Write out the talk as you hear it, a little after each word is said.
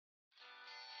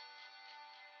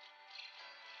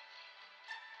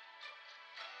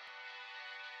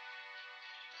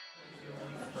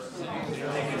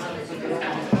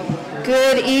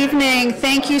Good evening.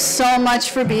 Thank you so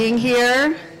much for being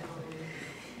here.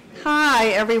 Hi,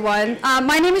 everyone.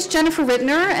 My name is Jennifer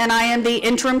Rittner, and I am the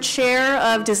Interim Chair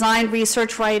of Design,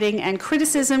 Research, Writing, and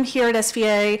Criticism here at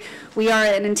SVA. We are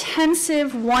an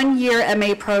intensive one-year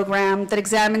MA program that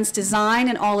examines design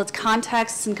in all its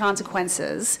contexts and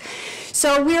consequences.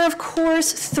 So we are, of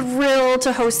course, thrilled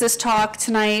to host this talk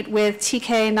tonight with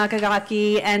T.K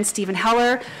Nakagaki and Stephen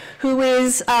Heller, who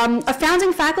is a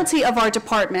founding faculty of our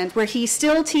department, where he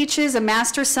still teaches a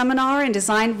master's seminar in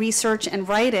design, research, and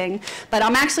writing. But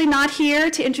I'm actually not here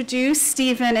to introduce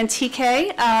Stephen and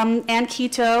TK. Anne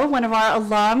Quito, one of our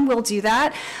alum, will do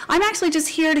that. I'm actually just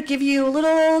here to give you a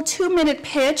little 2-minute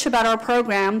pitch about our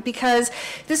program, because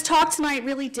this talk tonight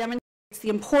really demonstrates the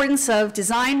importance of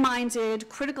design-minded,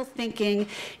 critical thinking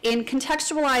in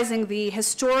contextualizing the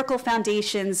historical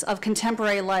foundations of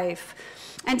contemporary life,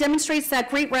 and demonstrates that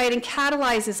great writing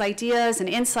catalyzes ideas and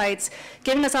insights,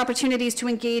 giving us opportunities to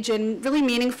engage in really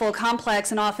meaningful, complex,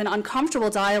 and often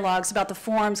uncomfortable dialogues about the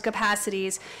forms,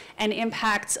 capacities, and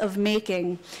impacts of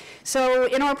making. So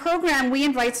in our program, we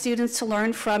invite students to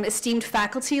learn from esteemed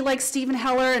faculty like Stephen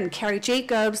Heller and Carrie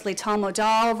Jacobs, Leighton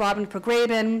Modal, Robin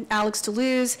Pergraben, Alex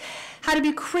Deleuze, how to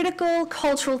be critical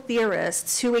cultural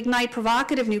theorists who ignite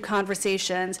provocative new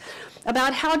conversations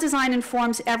about how design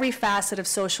informs every facet of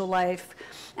social life.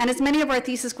 And as many of our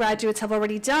thesis graduates have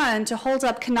already done, to hold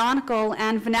up canonical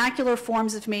and vernacular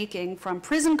forms of making, from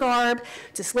prison garb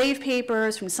to slave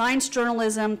papers, from science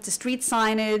journalism to street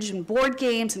signage and board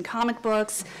games and comic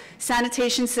books,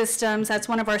 sanitation systems, that's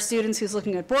one of our students who's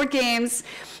looking at board games,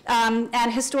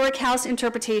 and historic house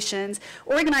interpretations,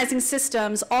 organizing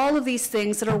systems, all of these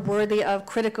things that are worthy of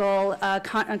critical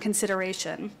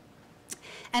consideration.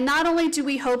 And not only do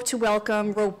we hope to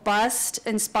welcome robust,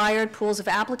 inspired pools of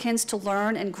applicants to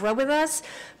learn and grow with us,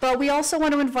 but we also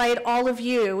want to invite all of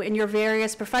you in your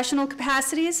various professional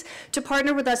capacities to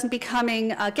partner with us in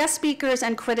becoming guest speakers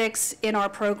and critics in our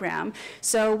program.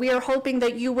 So we are hoping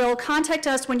that you will contact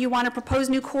us when you want to propose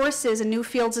new courses and new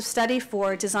fields of study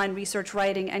for design, research,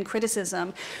 writing, and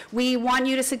criticism. We want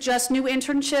you to suggest new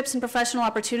internships and professional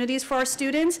opportunities for our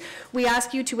students. We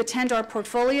ask you to attend our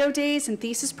portfolio days and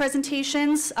thesis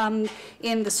presentations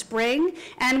in the spring.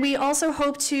 And we also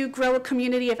hope to grow a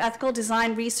community of ethical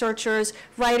design researchers,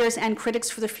 writers, and critics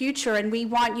for the future, and we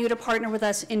want you to partner with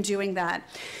us in doing that.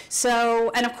 So,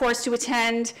 and of course, to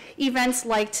attend events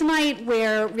like tonight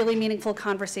where really meaningful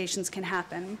conversations can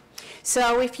happen.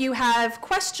 So if you have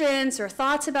questions or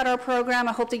thoughts about our program,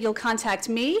 I hope that you'll contact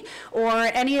me or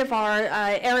any of our,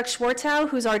 Eric Schwartow,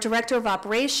 who's our Director of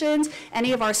Operations,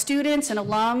 any of our students and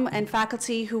alum and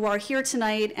faculty who are here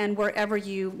tonight and wherever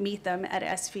you meet them at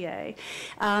SVA.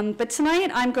 But tonight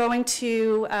I'm going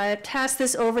to pass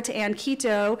this over to Anne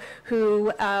Quito,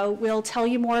 who will tell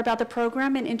you more about the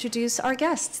program and introduce our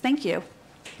guests. Thank you.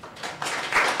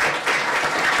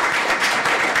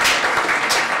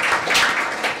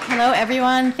 Hello,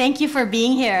 everyone. Thank you for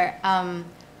being here.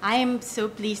 I am so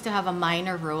pleased to have a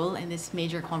minor role in this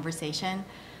major conversation.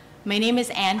 My name is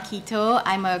Anne Quito.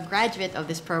 I'm a graduate of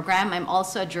this program. I'm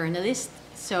also a journalist.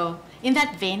 So in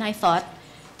that vein, I thought,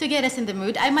 to get us in the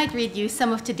mood, I might read you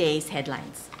some of today's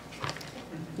headlines.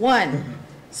 1.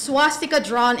 Swastika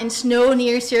drawn in snow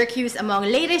near Syracuse among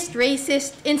latest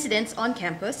racist incidents on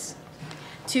campus.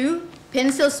 2.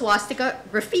 Pencil swastika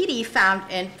graffiti found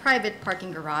in private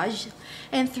parking garage.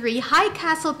 And 3, High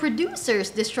Castle producers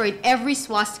destroyed every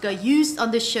swastika used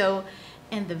on the show,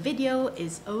 and the video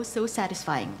is oh so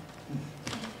satisfying.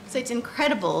 So it's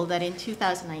incredible that in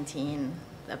 2019,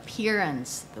 the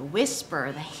appearance, the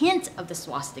whisper, the hint of the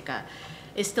swastika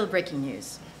is still breaking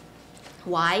news.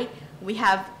 Why? We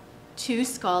have 2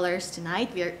 scholars tonight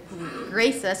who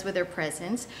grace us with their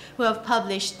presence, who have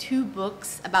published 2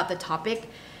 books about the topic.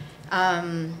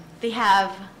 They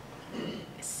have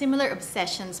similar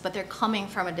obsessions, but they're coming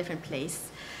from a different place.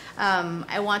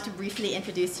 I want to briefly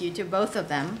introduce you to both of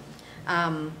them.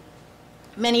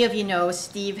 Many of you know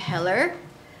Steve Heller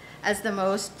as the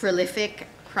most prolific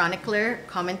chronicler,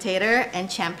 commentator, and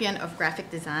champion of graphic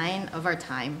design of our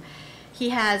time. He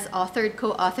has authored,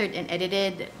 co-authored, and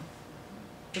edited,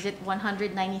 is it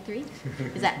 193?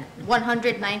 Is that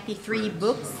 193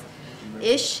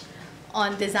 books-ish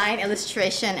on design,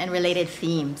 illustration, and related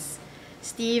themes.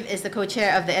 Steve is the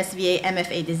co-chair of the SVA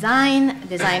MFA Design,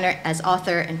 designer as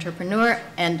author, entrepreneur,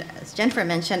 and as Jennifer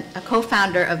mentioned, a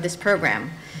co-founder of this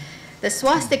program. The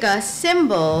Swastika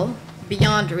Symbol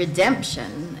Beyond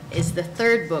Redemption is the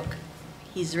 3rd book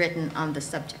he's written on the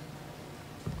subject.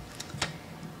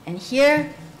 And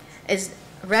here is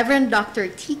Rev Dr.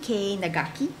 T.K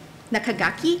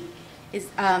Nakagaki.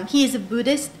 He is a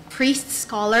Buddhist priest,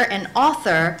 scholar, and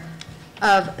author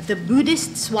of The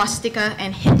Buddhist Swastika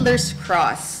and Hitler's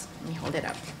Cross. Let me hold it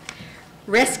up.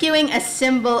 Rescuing a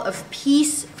Symbol of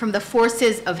Peace from the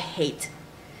Forces of Hate.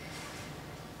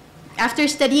 After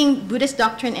studying Buddhist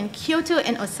doctrine in Kyoto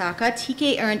and Osaka,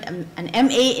 TK earned an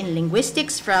MA in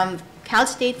Linguistics from Cal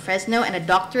State Fresno and a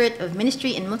Doctorate of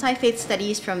Ministry in Multifaith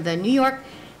Studies from the New York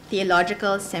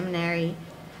Theological Seminary.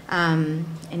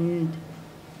 And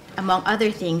among other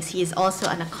things, he is also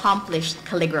an accomplished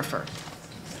calligrapher.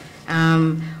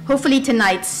 Hopefully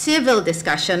tonight's civil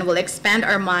discussion will expand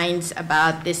our minds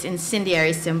about this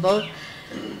incendiary symbol.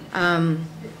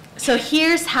 So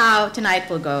here's how tonight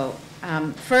will go.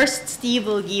 First, Steve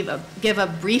will give a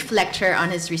brief lecture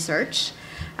on his research,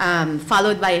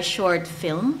 followed by a short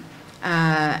film,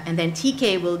 and then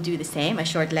TK will do the same, a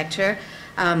short lecture.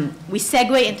 We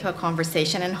segue into a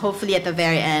conversation, and hopefully at the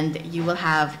very end, you will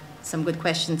have some good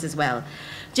questions as well.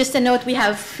 Just a note, we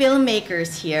have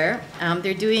filmmakers here.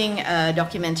 They're doing a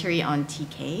documentary on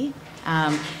TK.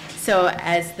 So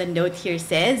as the note here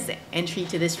says, entry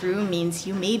to this room means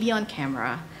you may be on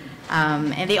camera.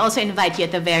 And they also invite you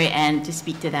at the very end to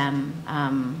speak to them,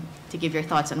 to give your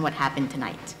thoughts on what happened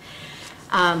tonight.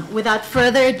 Without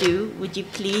further ado, would you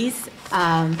please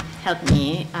help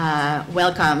me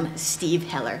welcome Steve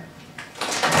Heller.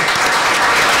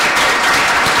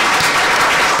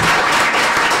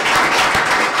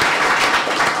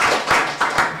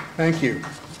 Thank you.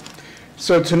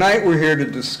 So tonight we're here to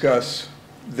discuss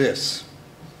this,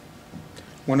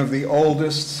 one of the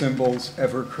oldest symbols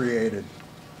ever created.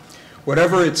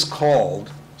 Whatever it's called,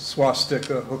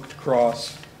 swastika, hooked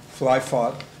cross,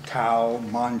 fly-fought, cow,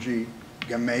 manji,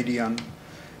 gamadion,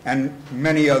 and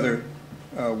many other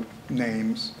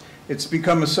names, it's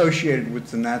become associated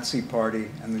with the Nazi Party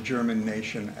and the German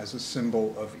nation as a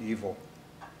symbol of evil.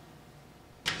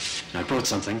 I brought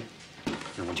something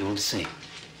I want you all to see.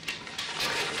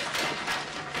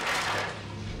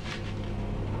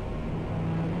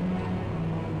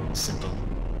 Simple.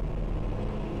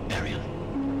 Burial.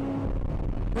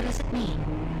 What does it mean?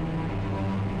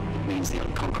 It means the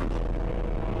unconquerable.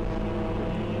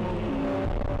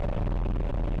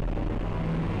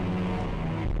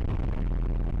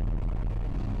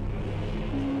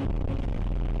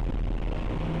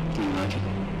 Do you like it?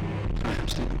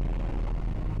 Perhaps do.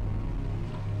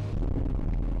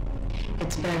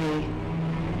 It's very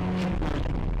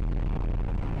hypnotic.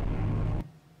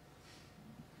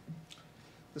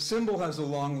 The symbol has a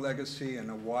long legacy and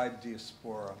a wide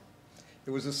diaspora.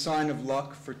 It was a sign of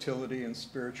luck, fertility, and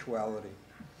spirituality.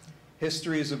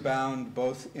 Histories abound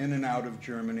both in and out of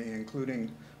Germany,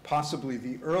 including possibly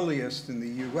the earliest in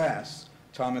the US,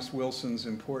 Thomas Wilson's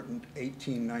important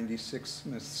 1896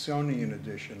 Smithsonian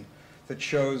edition that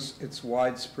shows its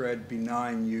widespread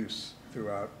benign use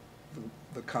throughout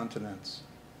the continents.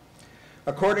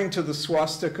 According to the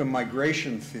swastika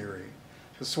migration theory,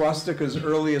 the swastika's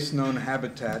earliest known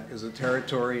habitat is a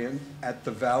territory at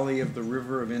the valley of the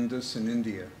River of Indus in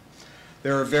India.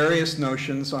 There are various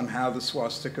notions on how the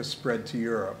swastika spread to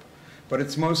Europe, but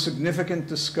its most significant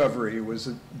discovery was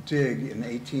a dig in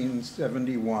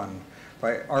 1871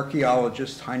 by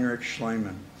archaeologist Heinrich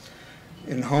Schliemann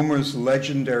in Homer's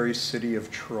legendary city of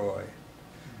Troy.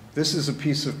 This is a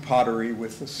piece of pottery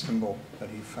with the symbol that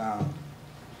he found.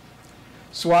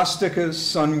 Swastikas,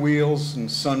 sun wheels,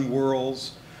 and sun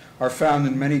whorls are found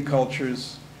in many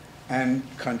cultures and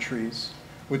countries,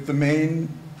 with the main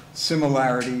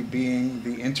similarity being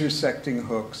the intersecting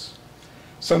hooks,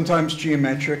 sometimes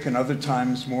geometric and other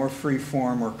times more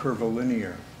free-form or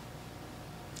curvilinear.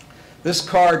 This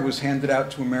card was handed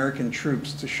out to American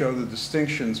troops to show the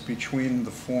distinctions between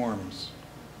the forms.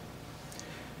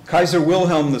 Kaiser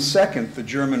Wilhelm II, the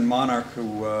German monarch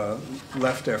who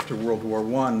left after World War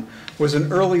I, was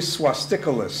an early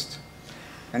swasticalist,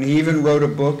 and he even wrote a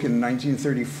book in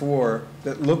 1934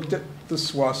 that looked at the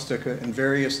swastika in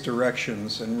various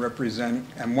directions and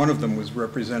one of them was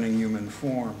representing human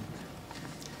form.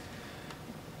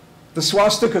 The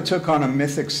swastika took on a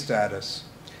mythic status.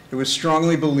 It was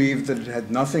strongly believed that it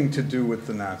had nothing to do with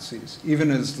the Nazis,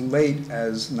 even as late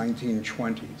as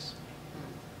 1920s.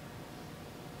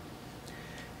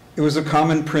 It was a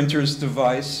common printer's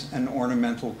device and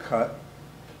ornamental cut.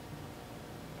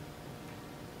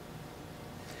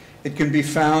 It can be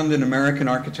found in American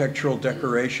architectural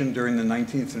decoration during the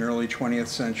 19th and early 20th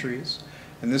centuries,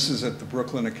 and this is at the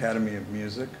Brooklyn Academy of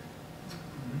Music.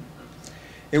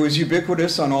 It was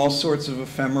ubiquitous on all sorts of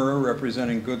ephemera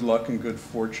representing good luck and good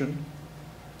fortune.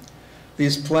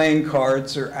 These playing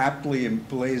cards are aptly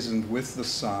emblazoned with the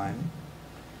sign.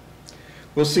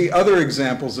 We'll see other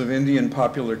examples of Indian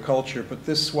popular culture, but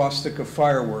this swastika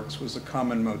fireworks was a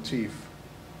common motif.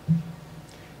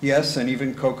 Yes, and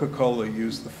even Coca-Cola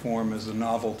used the form as a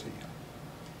novelty.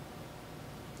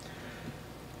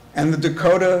 And the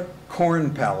Dakota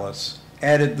Corn Palace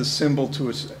added the symbol to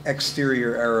its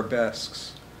exterior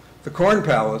arabesques. The Corn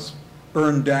Palace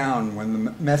burned down when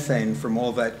the methane from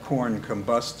all that corn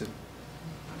combusted.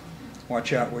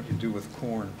 Watch out what you do with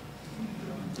corn.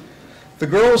 The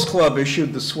Girls Club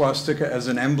issued the swastika as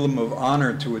an emblem of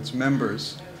honor to its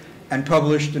members and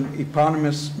published an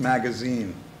eponymous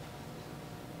magazine.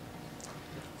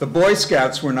 The Boy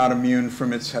Scouts were not immune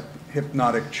from its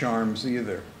hypnotic charms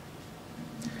either.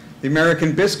 The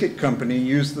American Biscuit Company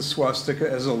used the swastika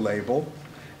as a label,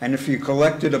 and if you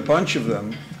collected a bunch of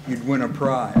them, you'd win a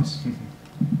prize.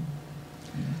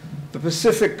 The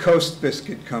Pacific Coast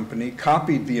Biscuit Company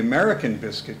copied the American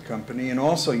Biscuit Company and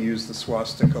also used the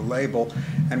swastika label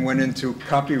and went into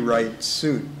copyright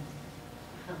suit.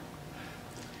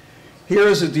 Here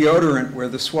is a deodorant where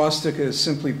the swastika is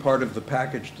simply part of the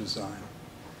package design.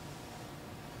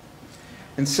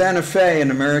 In Santa Fe,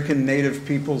 an American Native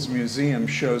Peoples Museum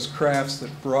shows crafts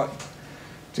that brought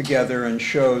together and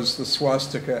shows the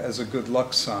swastika as a good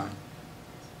luck sign.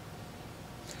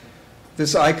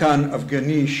 This icon of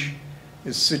Ganesh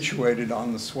is situated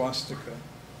on the swastika.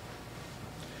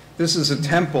 This is a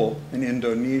temple in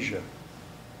Indonesia.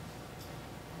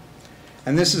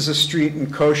 And this is a street in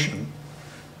Koshin.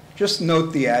 Just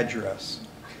note the address.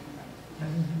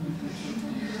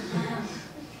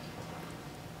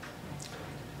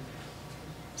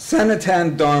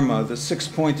 Sanatan Dharma, the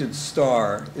six-pointed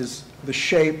star, is the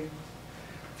shape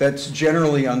that's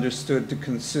generally understood to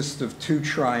consist of two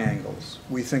triangles.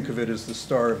 We think of it as the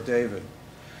Star of David.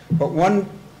 But one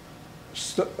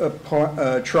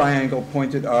triangle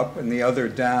pointed up and the other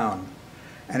down,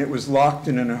 and it was locked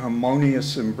in a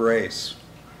harmonious embrace.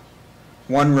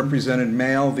 One represented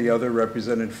male, the other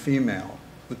represented female.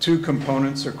 The two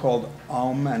components are called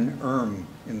Aum and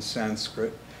in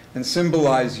Sanskrit, and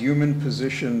symbolize human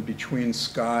position between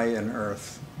sky and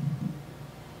earth.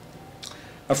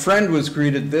 A friend was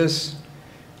greeted this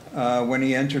when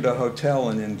he entered a hotel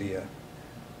in India.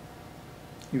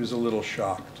 He was a little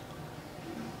shocked.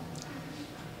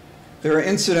 There are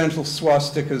incidental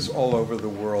swastikas all over the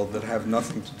world that have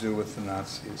nothing to do with the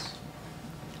Nazis.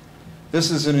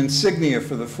 This is an insignia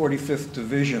for the 45th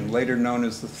Division, later known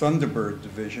as the Thunderbird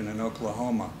Division in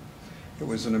Oklahoma. It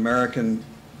was an American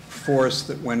force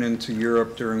that went into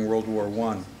Europe during World War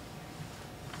I.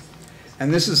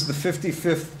 And this is the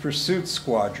 55th Pursuit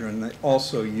Squadron that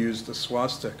also used a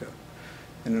swastika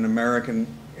in an American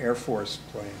Air Force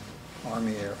plane,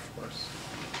 Army Air Force.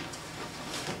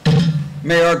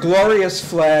 May our glorious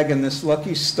flag and this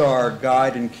lucky star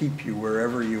guide and keep you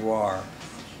wherever you are.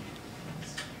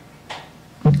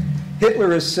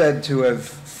 Hitler is said to have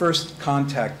first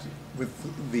contact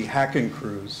with the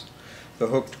hakenkreuz, the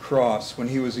hooked cross, when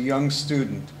he was a young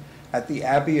student at the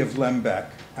Abbey of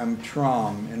Lembeck am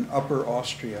Traum in Upper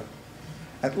Austria.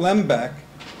 At Lembeck,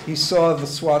 he saw the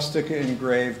swastika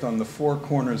engraved on the four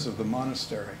corners of the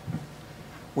monastery,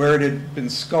 where it had been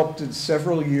sculpted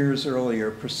several years earlier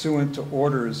pursuant to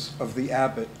orders of the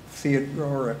abbot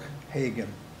Theodoric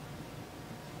Hagen.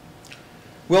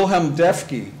 Wilhelm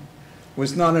Defke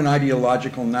was not an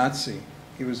ideological Nazi.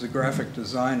 He was a graphic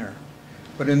designer.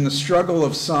 But in the struggle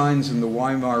of signs in the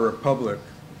Weimar Republic,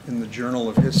 in the Journal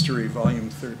of History, Volume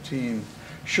 13,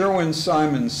 Sherwin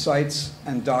Simons cites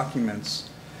and documents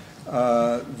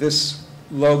this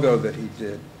logo that he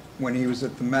did when he was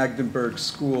at the Magdeburg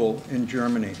School in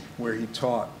Germany, where he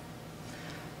taught.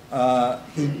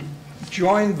 He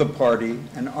joined the party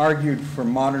and argued for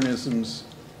modern design's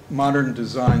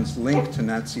link to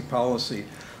Nazi policy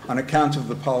on account of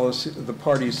the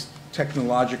party's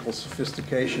technological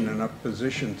sophistication and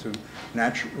opposition to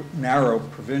narrow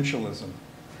provincialism.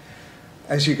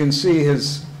 As you can see,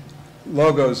 his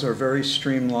logos are very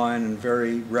streamlined and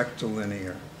very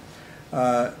rectilinear.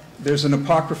 There's an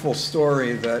apocryphal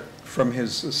story that from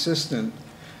his assistant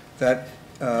that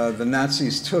the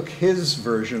Nazis took his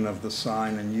version of the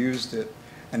sign and used it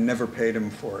and never paid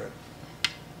him for it.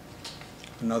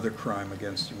 Another crime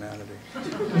against humanity.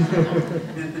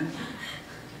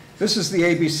 This is the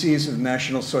ABCs of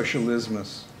National Socialism.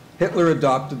 Hitler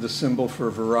adopted the symbol for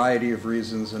a variety of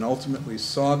reasons and ultimately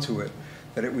saw to it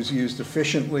that it was used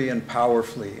efficiently and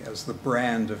powerfully as the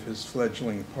brand of his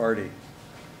fledgling party.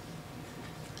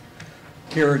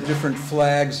 Here are different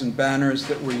flags and banners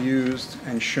that were used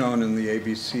and shown in the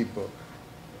ABC book.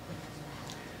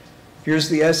 Here's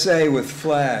the essay with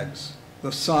flags.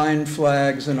 the sign,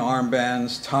 flags, and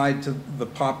armbands tied to the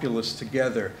populace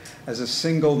together as a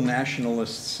single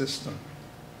nationalist system.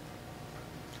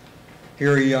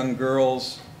 Here are young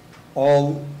girls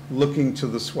all looking to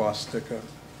the swastika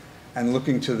and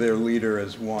looking to their leader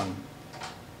as one.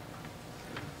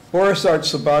 Boris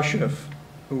Artsabashev,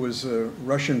 who was a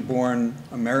Russian-born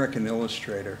American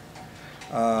illustrator,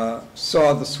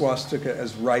 saw the swastika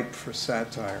as ripe for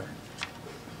satire.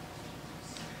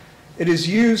 It is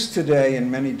used today in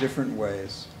many different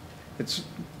ways,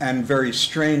 and very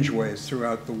strange ways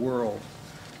throughout the world.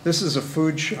 This is a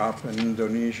food shop in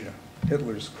Indonesia,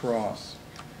 Hitler's cross.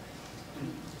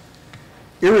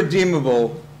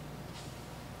 Irredeemable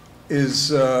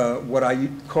is what I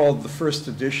called the first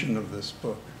edition of this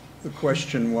book. The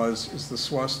question was, is the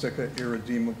swastika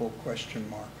irredeemable, question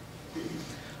mark.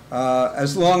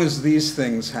 As long as these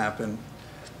things happen,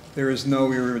 there is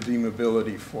no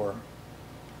irredeemability for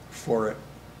it.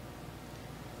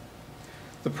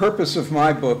 The purpose of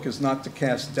my book is not to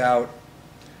cast doubt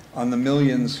on the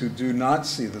millions who do not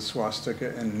see the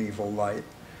swastika in an evil light,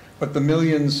 but the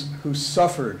millions who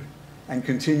suffered and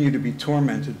continue to be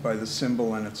tormented by the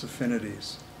symbol and its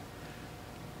affinities.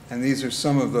 And these are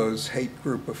some of those hate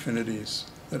group affinities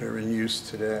that are in use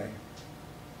today.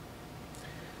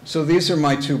 So these are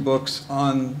my two books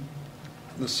on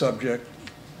the subject,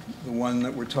 the one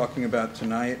that we're talking about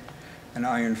tonight, and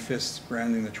Iron Fists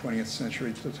Branding the 20th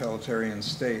Century Totalitarian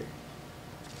State.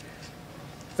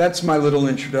 That's my little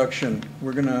introduction.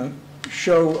 We're going to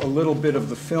show a little bit of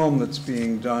the film that's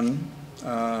being done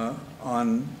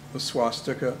on the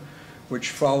swastika,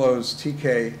 which follows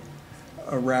T.K.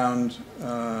 around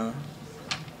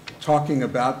talking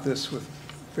about this with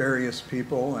various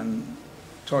people and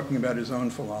talking about his own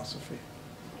philosophy.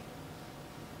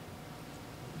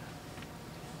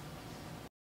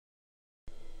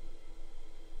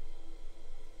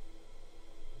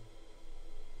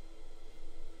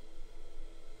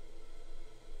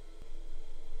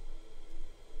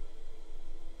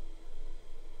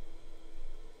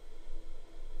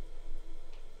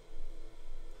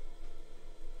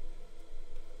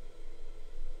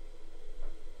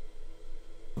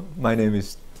 My name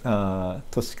is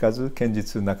Toshikazu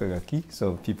Kenjitsu Nakagaki,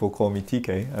 so people call me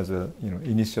TK as a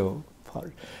initial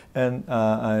part. And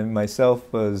I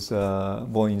myself was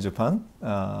born in Japan,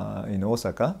 in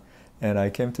Osaka, and I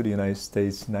came to the United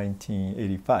States in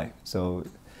 1985. So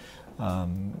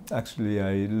actually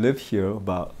I lived here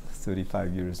about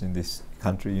 35 years in this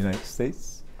country, United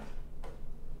States.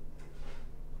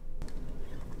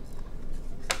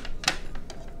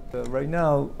 Right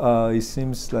now, it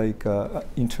seems like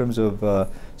in terms of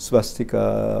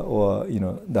swastika or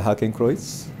the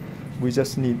hakenkreuz, we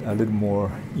just need a little more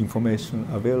information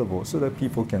available so that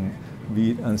people can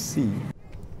read and see.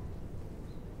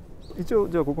 一応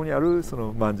じゃあここにあるそ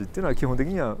の曼字っていうのは基本的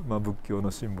には仏教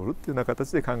のシンボルっていうような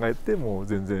形で考えても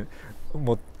全然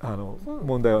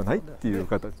問題はないっていう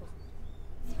形。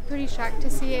Pretty shocked to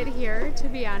see it here, to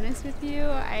be honest with you.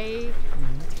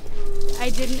 I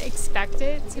didn't expect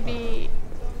it to be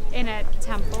in a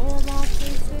temple of all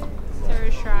places, or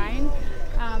a shrine.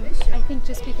 I think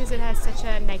just because it has such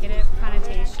a negative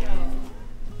connotation.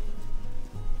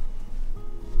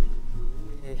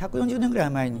 140年ぐらい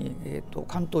前に、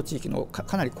関東地域の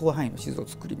かなり広範囲の地図を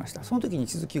作りました。その時に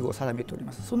地図記号を定めており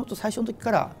ます。その最初の時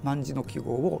から曼字の記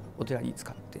号をお寺に使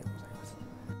ってございます。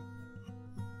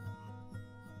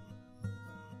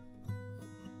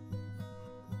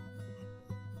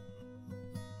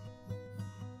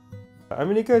ア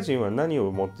メリカ人は何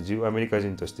をもって自分をアメリカ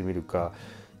人として見るか、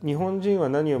日本人は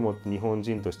何をもって日本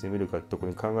人として見るかってとこ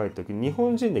ろに考えるときに、日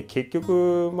本人で結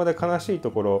局まだ悲しい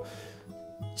ところ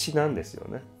血なんですよ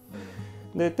ね。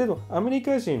でアメリ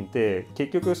カ人って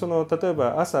結局例え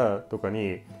ば朝とか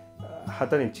に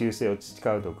旗に忠誠を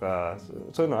誓うとか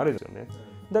そういうのあるんですよね。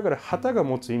だから旗が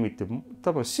持つ意味って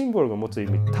多分シンボルが持つ意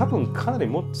味多分かなり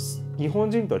もっと日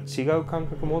本人とは違う感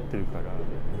覚を持ってるから。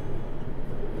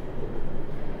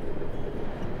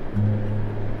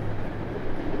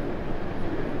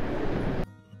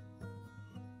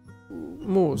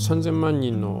もう3000万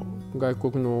人の外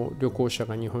国の旅行者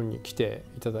が日本に来て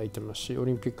いただいてますし、オ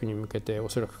リンピックに向けてお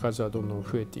そらく数はどんどん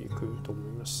増えていくと思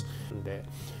います。で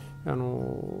だ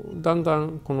んだ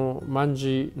んこの曼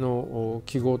字の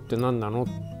記号って何なの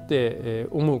って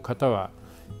思う方は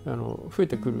増え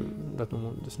てくるんだと思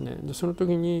うんですね。でその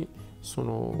時に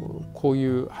こう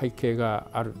いう背景が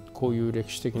ある、こういう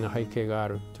歴史的な背景があ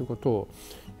るということを、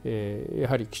や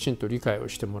はりきちんと理解を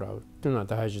してもらうというのは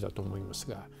大事だと思います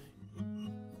が。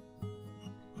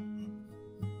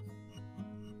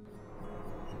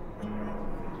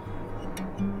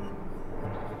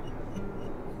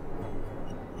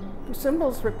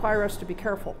Symbols require us to be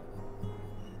careful.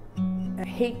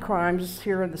 Hate crimes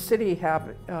here in the city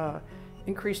have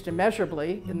increased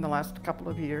immeasurably in the last couple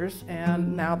of years,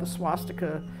 and now the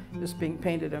swastika is being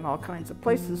painted in all kinds of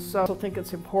places. So I think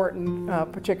it's important,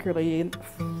 particularly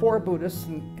for Buddhists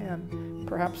and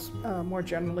perhaps more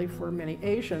generally for many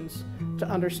Asians, to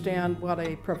understand what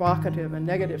a provocative and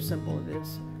negative symbol it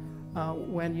is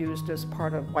when used as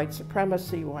part of white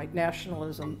supremacy, white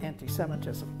nationalism,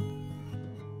 anti-Semitism.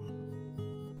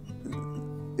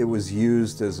 It was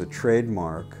used as a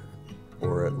trademark,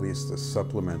 or at least a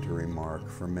supplementary mark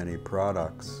for many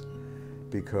products,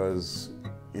 because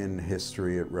in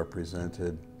history it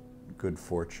represented good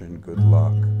fortune, good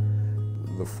luck,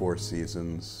 the four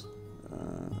seasons,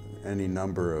 any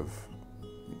number of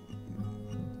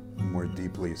more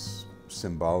deeply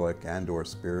symbolic and or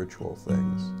spiritual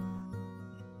things.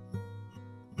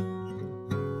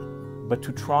 But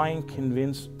to try and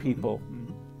convince people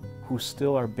who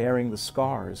still are bearing the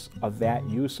scars of that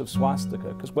use of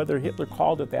swastika, because whether Hitler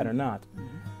called it that or not,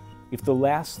 if the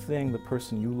last thing the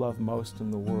person you love most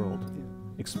in the world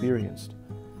experienced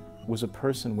was a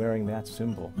person wearing that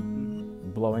symbol,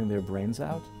 blowing their brains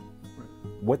out,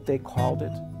 what they called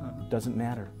it doesn't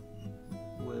matter.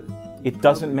 It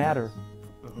doesn't matter.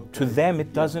 To them,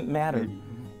 it doesn't matter.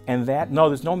 And that, no,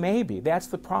 there's no maybe. That's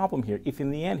the problem here. If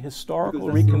in the end,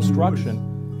 historical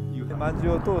reconstruction, 漫字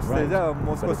を通してじゃあ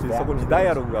もう少しそこにダイ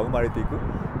アログが生まれていく、だか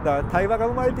ら対話が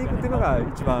生まれていくっていうのが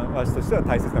一番私としては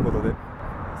大切なことで、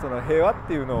その平和っ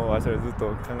ていうのを私はずっと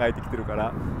考えてきてるか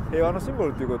ら、平和のシンボ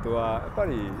ルということはやっぱ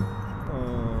り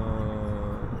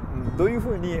どういう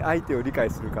ふうに相手を理解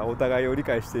するか、お互いを理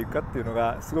解していくかっていうの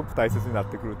がすごく大切になっ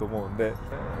てくると思うんで、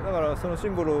だからそのシ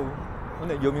ンボルを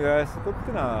ね、蘇らせることって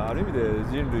いうのはある意味で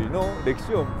人類の歴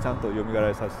史をちゃんと蘇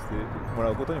らさせても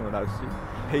らうことにもなるし、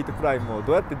ヘイトクライムも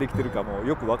どうやってできてるかも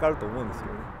よくわかると思うんですよ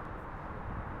ね。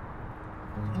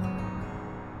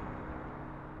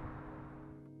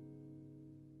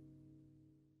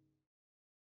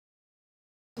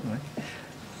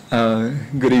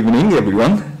Good evening,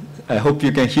 everyone. I hope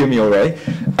you can hear me all right.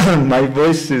 My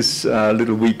voice is a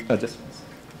little weak.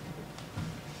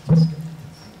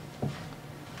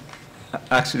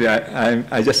 Actually,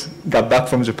 I just got back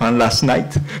from Japan last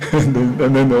night, and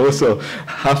then also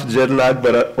half jet lag,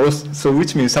 but also, so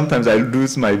which means sometimes I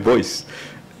lose my voice.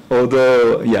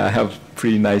 Although, yeah, I have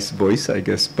pretty nice voice, I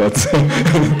guess, but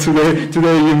today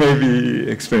you may be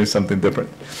experiencing something different.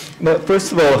 But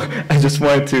first of all, I just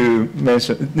wanted to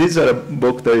mention, these are a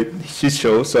book that she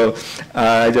showed, so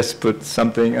I just put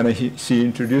something, and she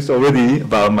introduced already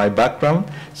about my background,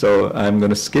 so I'm going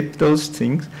to skip those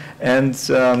things. And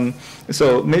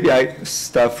so maybe I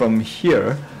start from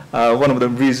here. One of the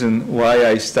reasons why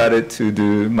I started to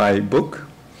do my book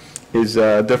is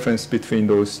a difference between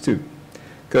those two.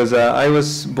 Because I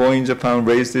was born in Japan,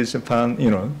 raised in Japan,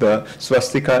 you know, the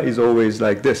swastika is always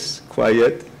like this,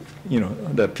 quiet, you know,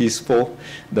 the peaceful,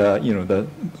 the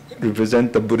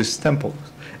represent the Buddhist temple,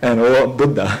 and or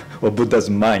Buddha, or Buddha's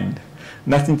mind.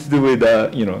 Nothing to do with,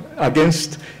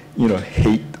 against,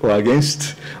 hate or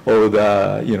against all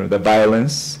the, the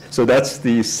violence. So that's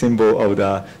the symbol of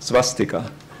the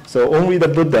swastika. So only the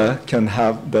Buddha can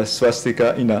have the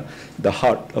swastika in the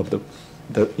heart of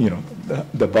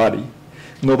the body.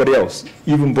 Nobody else.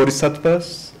 Even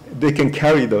bodhisattvas, they can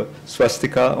carry the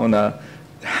swastika on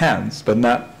hands, but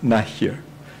not here.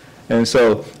 And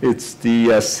so it's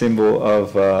the symbol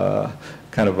of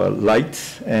kind of a light.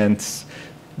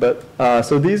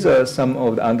 So these are some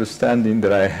of the understanding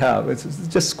that I have. It's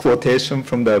just quotation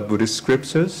from the Buddhist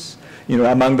scriptures.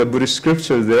 Among the Buddhist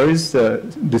scriptures, there is a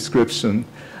description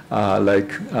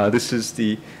this is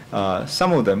the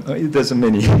some of them. There's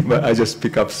many, but I just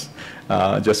pick up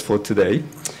just for today.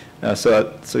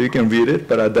 So you can read it.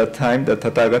 But at that time, the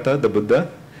Tathagata, the Buddha,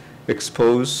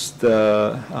 exposed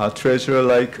the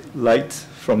treasure-like light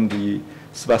from the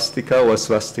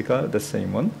swastika, the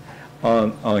same one,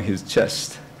 on his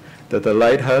chest. That the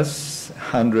light has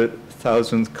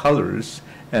 100,000 colors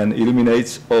and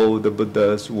illuminates all the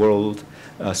Buddha's world,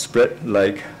 spread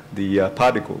like the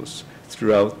particles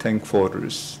throughout 10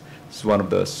 quarters. It's one of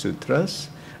the sutras.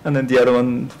 And then the other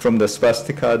one from the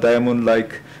swastika,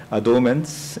 diamond-like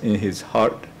adornments in his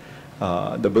heart,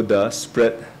 the Buddha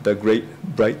spread the great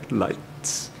bright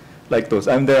lights, like those.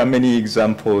 And there are many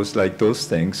examples like those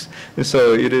things. And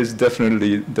so it is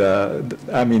definitely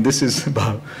this is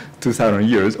about 2,000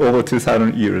 years, over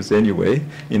 2,000 years anyway,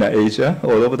 in Asia,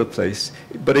 all over the place.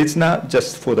 But it's not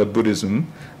just for the Buddhism,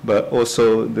 but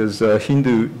also there's a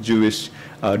Hindu-Jewish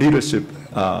leadership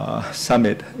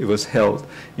summit. It was held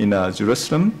in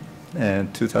Jerusalem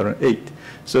and 2008.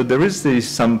 So there is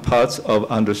some parts of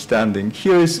understanding.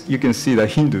 Here is, you can see the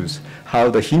Hindus, how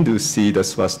the Hindus see the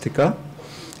swastika.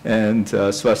 And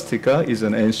swastika is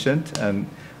an ancient and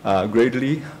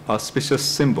greatly auspicious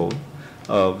symbol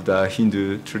of the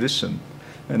Hindu tradition.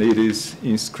 And it is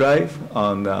inscribed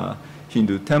on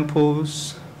Hindu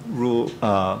temples,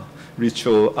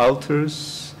 ritual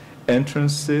altars,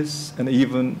 entrances, and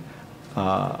even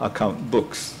account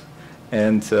books.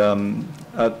 And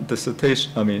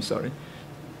dissertation,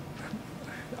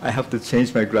 I have to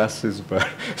change my glasses, but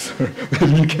sorry,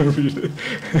 you can read it.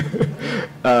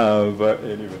 But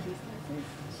anyway,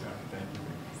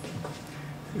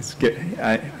 it's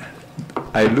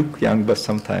I look young, but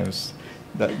sometimes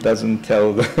that doesn't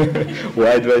tell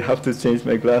why do I have to change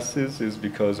my glasses is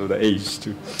because of the age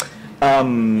too.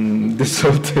 This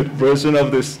version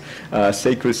of this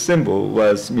sacred symbol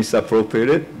was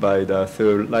misappropriated by the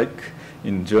Third Reich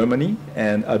in Germany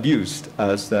and abused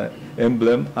as the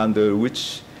emblem under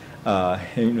which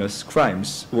heinous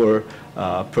crimes were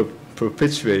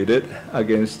perpetuated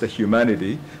against the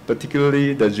humanity,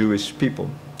 particularly the Jewish people.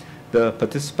 The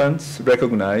participants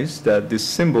recognized that this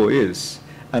symbol is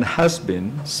and has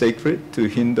been sacred to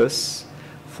Hindus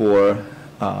for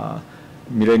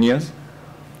millennia,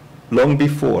 long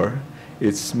before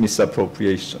its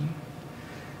misappropriation.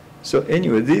 So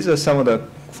anyway, these are some of the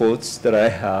quotes that I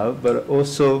have, but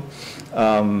also,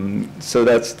 so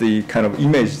that's the kind of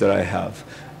image that I have.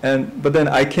 But then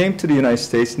I came to the United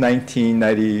States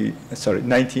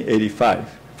 1985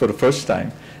 for the first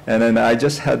time. And then I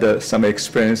just had some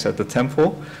experience at the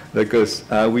temple because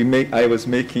I was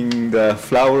making the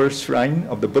flower shrine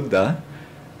of the Buddha.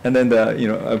 And then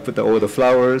I put all the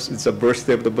flowers. It's a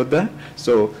birthday of the Buddha.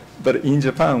 So, but in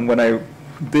Japan, what I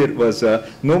did was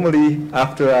normally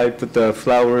after I put the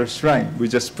flower shrine, we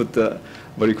just put the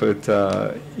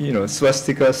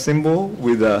swastika symbol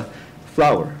with a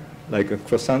flower, like a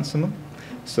chrysanthemum.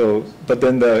 So, but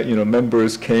then the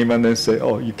members came and then say,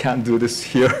 "Oh, you can't do this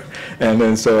here," and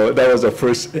then so that was the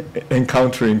first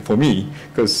encountering for me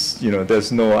because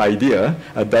there's no idea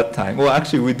at that time. Well,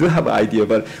 actually, we do have an idea,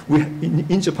 but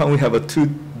in Japan we have two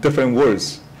different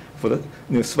words for the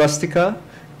swastika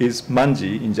is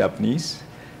manji in Japanese,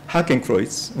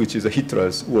 hakenkreuz, which is a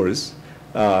Hitler's words,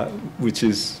 which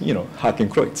is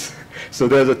hakenkreuz. So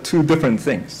there's two different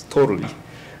things totally.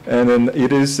 And then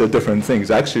it is different things,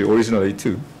 actually, originally,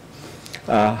 too.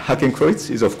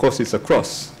 Hakenkreuz is, of course, it's a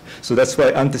cross. So that's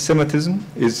why anti-Semitism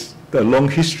is the long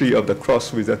history of the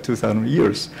cross with 2,000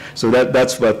 years. So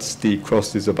that's what the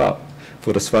cross is about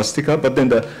for the swastika. But then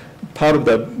the part of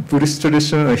the Buddhist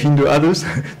tradition and Hindu others,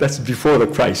 that's before the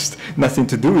Christ. Nothing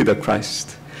to do with the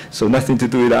Christ. So nothing to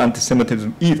do with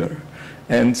anti-Semitism either.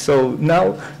 And so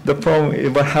now the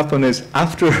problem, what happened is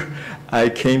after I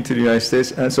came to the United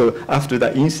States, and so after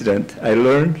that incident, I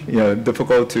learned,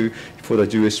 difficult for the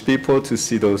Jewish people to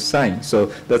see those signs.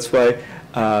 So that's why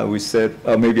we said,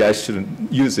 maybe I shouldn't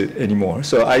use it anymore.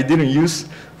 So I didn't use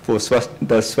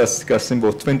the swastika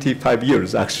symbol 25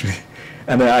 years, actually.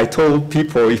 And then I told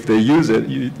people if they use it,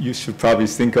 you should probably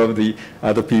think of the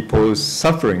other people's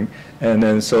suffering. And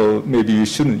then so maybe you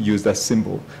shouldn't use that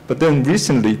symbol. But then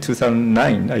recently,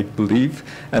 2009, I believe,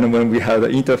 and when we had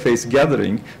an interfaith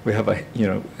gathering, we have like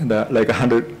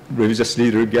 100 religious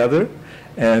leaders gather.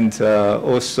 And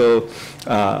also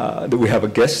we have a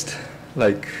guest,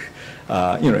 like,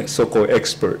 so-called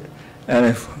expert,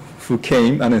 and who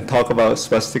came and then talked about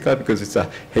swastika because it's a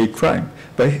hate crime.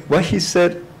 But what he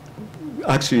said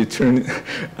actually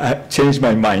changed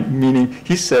my mind, meaning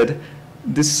he said,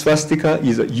 this swastika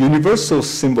is a universal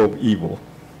symbol of evil.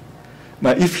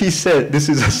 Now, if he said this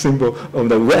is a symbol of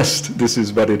the West, this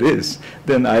is what it is,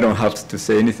 then I don't have to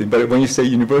say anything. But when you say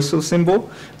universal symbol,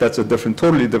 that's a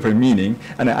totally different meaning.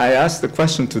 And I asked the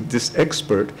question to this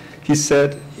expert. He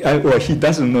said, well, he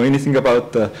doesn't know anything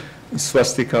about the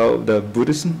swastika, the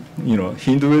Buddhism,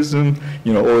 Hinduism,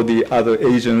 or the other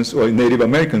Asians or Native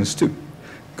Americans too.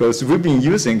 Because we've been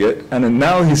using it, and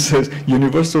now he says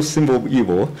universal symbol of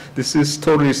evil. This is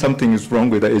totally something is wrong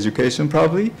with the education,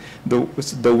 probably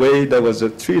the way that was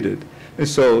treated. And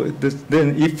so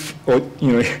then, if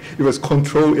it was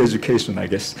controlled education, I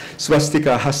guess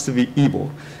swastika has to be evil.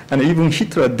 And even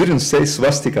Hitler didn't say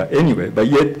swastika anyway, but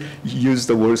yet he used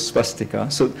the word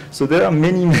swastika. So there are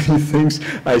many things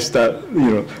I start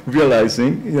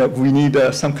realizing we need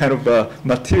some kind of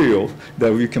material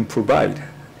that we can provide,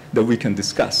 that we can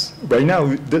discuss. Right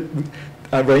now,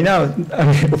 I mean,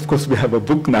 of course, we have a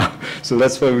book now, so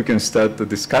that's why we can start the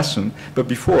discussion. But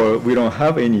before, we don't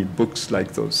have any books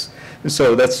like those.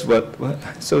 So that's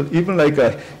so even like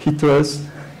Hitler's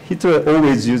Hitler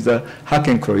always used the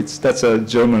hakenkreuz, that's a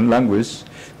German language,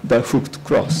 the hooked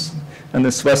cross. And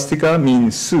the swastika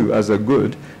means su as a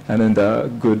good, and then the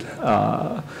good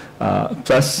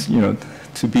plus,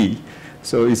 to be.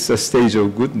 So it's a stage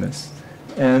of goodness.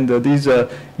 And these are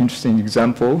interesting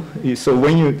example. So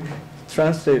when you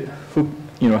translate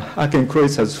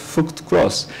hakenkreuz as hooked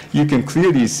cross, you can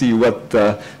clearly see what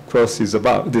the cross is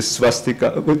about. This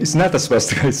swastika, well, it's not a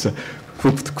swastika, it's a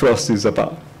hooked cross is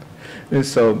about. And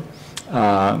so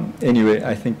anyway,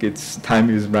 I think time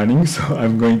is running, so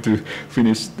I'm going to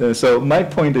finish. So my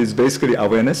point is basically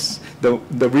awareness.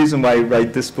 The reason why I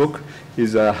write this book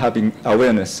is having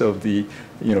awareness of the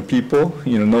people,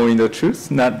 knowing the truth,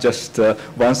 not just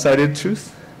one-sided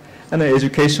truth. And the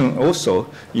education also,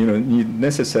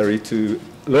 necessary to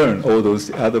learn all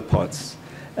those other parts.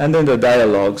 And then the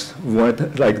dialogues,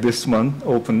 like this one,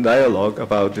 open dialogue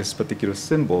about this particular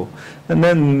symbol. And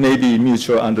then maybe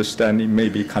mutual understanding may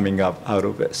be coming up out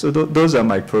of it. So those are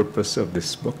my purpose of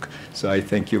this book. So I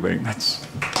thank you very much.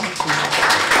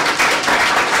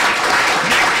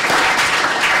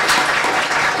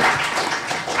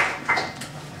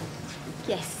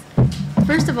 Yes.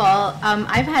 First of all,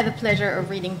 I've had the pleasure of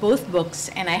reading both books,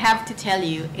 and I have to tell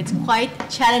you, it's quite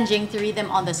challenging to read them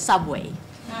on the subway.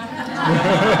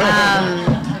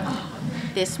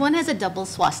 This one has a double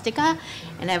swastika,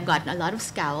 and I've gotten a lot of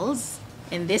scowls.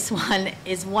 And this one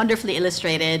is wonderfully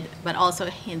illustrated, but also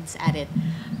hints at it.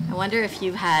 I wonder if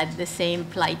you've had the same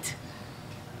plight,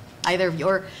 either of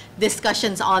your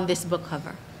discussions on this book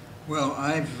cover. Well,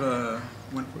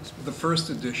 when the first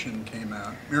edition came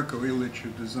out, Mirko Ilic, who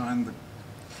designed the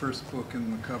first book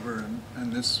and the cover,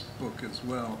 and this book as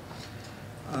well.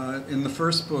 In the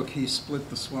first book, he split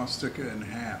the swastika in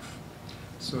half.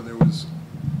 So there was,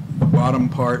 the bottom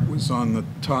part was on the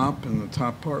top, and the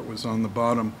top part was on the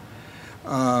bottom.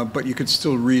 But you could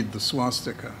still read the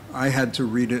swastika. I had to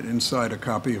read it inside a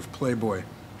copy of Playboy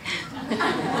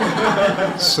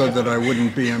so that I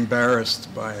wouldn't be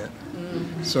embarrassed by it.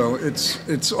 So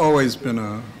it's always been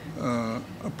a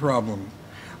problem.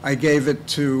 I gave it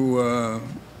to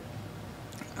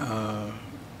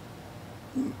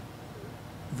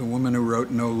the woman who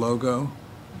wrote No Logo.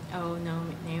 Oh, no,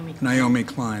 Naomi Klein. Naomi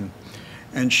Klein.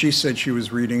 And she said she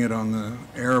was reading it on the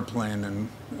airplane and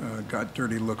got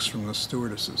dirty looks from the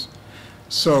stewardesses.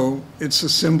 So it's a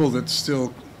symbol that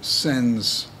still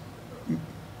sends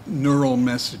neural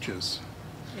messages.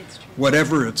 It's true.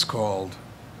 Whatever it's called,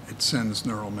 it sends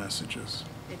neural messages.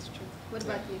 It's true. What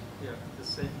about you? Yeah, the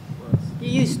same. You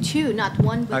use two, not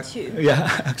one, but two.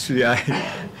 Yeah, actually, I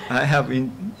have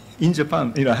in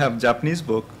Japan, I have Japanese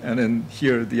book, and then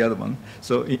here the other one,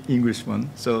 so English one.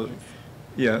 So,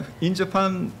 yeah, in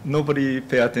Japan, nobody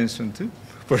pay attention to,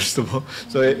 first of all.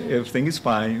 So everything is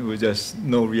fine. We just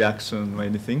no reaction or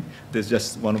anything. There's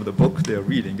just one of the book. They're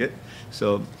reading it.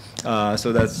 So,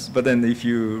 so that's. But then if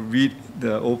you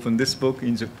open this book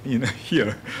in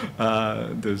here,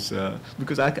 there's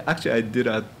because I did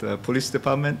at the police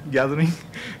department gathering,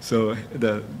 so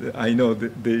I know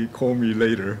that they call me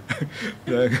later.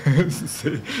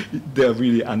 They're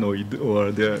really annoyed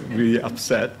or they're really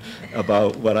upset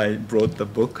about what I brought the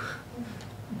book,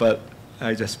 but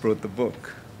I just brought the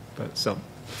book. But so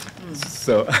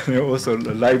also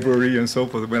the library and so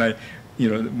forth. When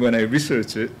I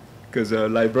research it. Because a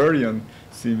librarian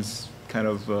seems kind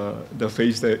of the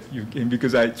face that you can,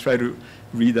 because I try to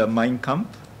read a Mein Kampf,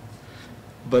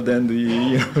 but then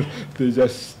they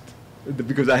just,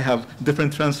 because I have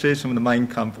different translation of the Mein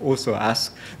Kampf, also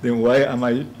ask, then why am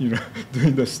I,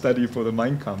 doing the study for the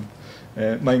Mein Kampf?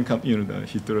 Mein Kampf, the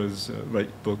Hitler's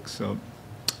book. So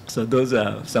those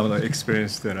are some of the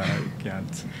experience that I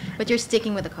can't. But you're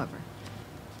sticking with the cover.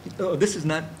 Oh, this is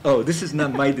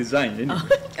not my design anyway.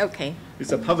 Oh, okay.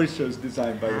 It's a publisher's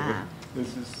design, by the way.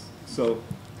 This is so.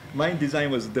 My design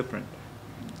was different.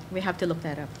 We have to look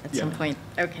that up at some point.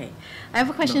 Okay. I have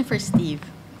a question for Steve.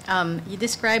 You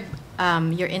describe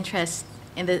your interest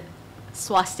in the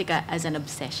swastika as an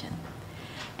obsession,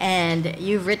 and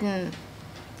you've written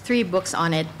 3 books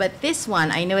on it. But this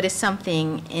one, I noticed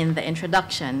something in the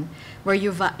introduction where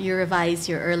you revise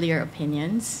your earlier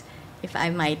opinions. If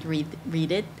I might read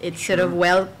it, it's sure.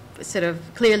 sort of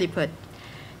clearly put.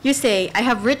 You say, I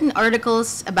have written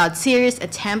articles about serious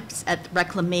attempts at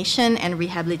reclamation and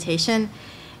rehabilitation.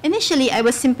 Initially, I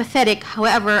was sympathetic.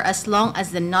 However, as long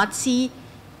as the Nazi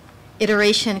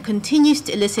iteration continues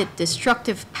to elicit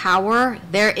destructive power,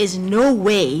 there is no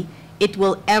way it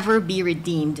will ever be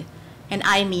redeemed. And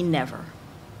I mean never.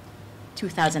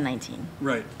 2019.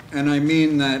 Right. And I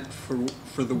mean that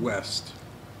for the West.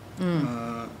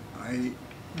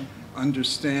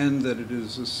 understand that it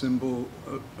is a symbol,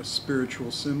 a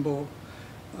spiritual symbol,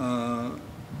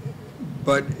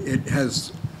 but it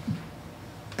has,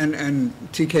 and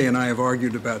TK and I have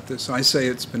argued about this. I say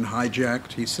it's been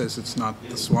hijacked. He says it's not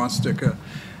the swastika.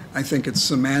 I think it's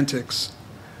semantics.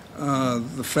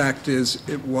 The fact is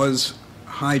it was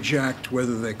hijacked,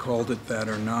 whether they called it that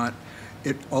or not.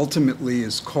 It ultimately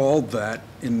is called that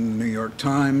in the New York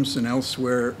Times and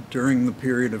elsewhere during the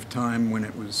period of time when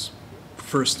it was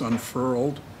first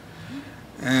unfurled.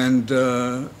 And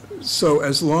so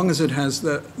as long as it has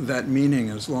that meaning,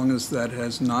 as long as that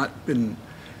has not been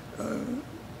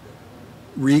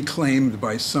reclaimed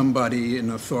by somebody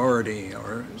in authority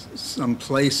or some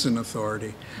place in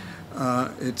authority,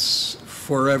 it's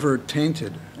forever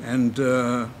tainted. And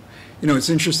you know, it's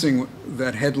interesting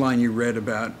that headline you read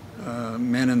about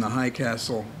men in the High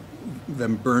Castle,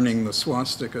 them burning the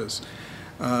swastikas.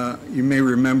 You may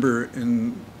remember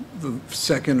in the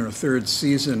second or third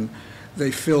season, they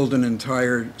filled an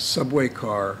entire subway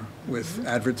car with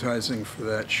advertising for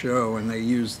that show, and they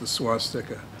used the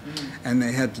swastika, and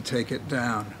they had to take it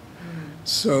down.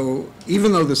 So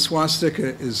even though the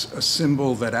swastika is a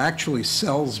symbol that actually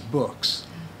sells books,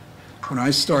 when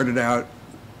I started out,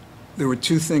 there were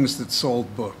two things that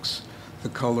sold books: the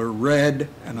color red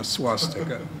and a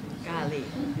swastika. Golly,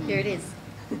 here it is.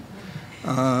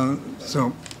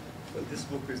 So this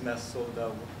book is not sold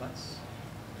out much.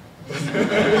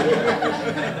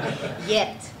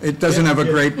 Yet. It doesn't have a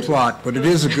great plot, but it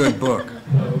is a good book.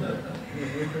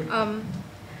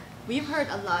 We've heard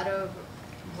a lot of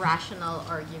rational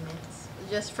arguments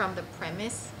just from the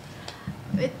premise.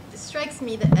 It strikes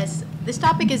me that as this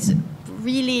topic is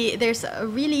really, there's a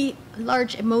really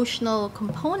large emotional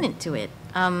component to it.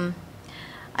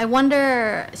 I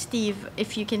wonder, Steve,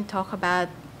 if you can talk about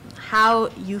how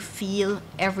you feel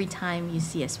every time you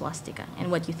see a swastika and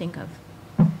what you think of.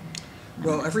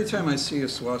 Well, every time I see a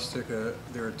swastika,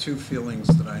 there are two feelings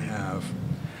that I have.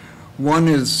 One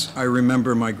is I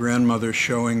remember my grandmother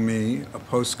showing me a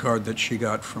postcard that she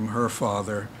got from her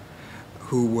father,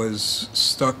 who was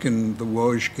stuck in the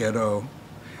Łódź ghetto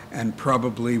and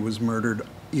probably was murdered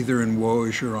either in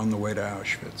Łódź or on the way to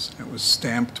Auschwitz. It was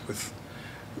stamped with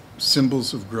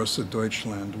symbols of Grosse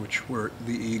Deutschland, which were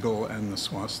the eagle and the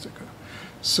swastika.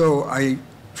 So I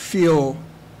feel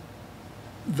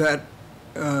that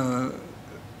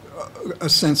a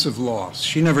sense of loss.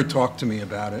 She never talked to me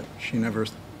about it. She never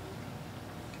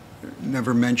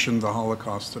mentioned the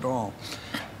Holocaust at all.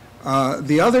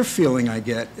 The other feeling I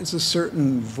get is a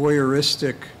certain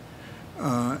voyeuristic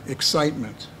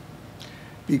excitement,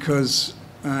 because,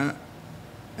 and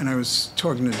I was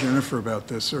talking to Jennifer about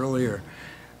this earlier,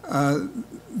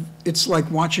 it's like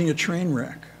watching a train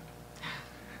wreck.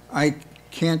 I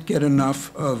can't get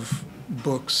enough of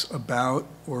books about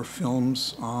or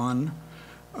films on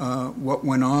what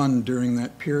went on during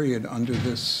that period under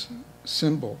this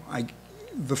symbol.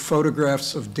 The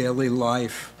photographs of daily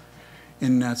life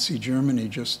in Nazi Germany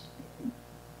just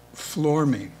floor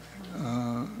me,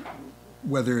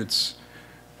 whether it's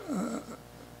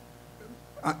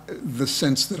the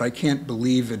sense that I can't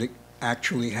believe it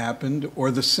actually happened, or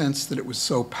the sense that it was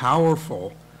so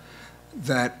powerful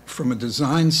that from a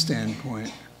design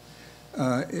standpoint,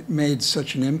 it made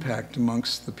such an impact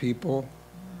amongst the people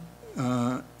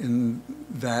in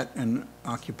that and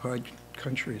occupied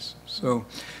countries. So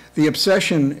the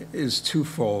obsession is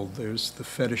twofold. There's the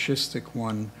fetishistic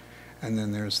one, and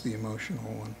then there's the emotional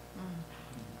one.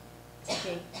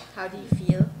 Okay, how do you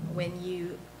feel when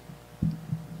you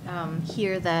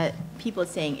hear that people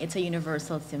saying it's a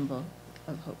universal symbol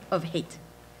of hate?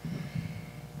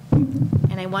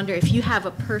 And I wonder if you have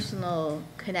a personal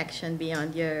connection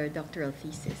beyond your doctoral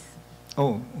thesis.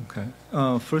 Oh, okay.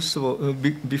 First of all,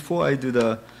 before I do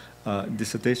the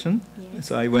dissertation, yes.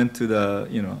 So I went to the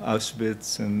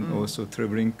Auschwitz and also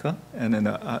Treblinka, and then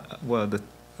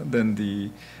then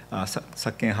the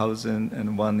Sachsenhausen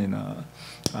and one in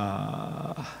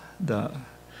the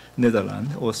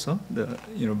Netherlands also.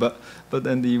 But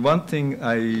then the one thing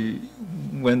I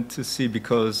went to see,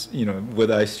 because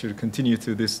whether I should continue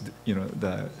to this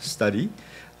the study,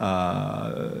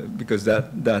 because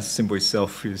that symbol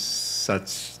itself is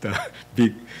such the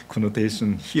big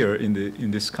connotation here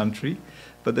in this country.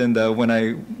 But then when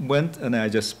I went and I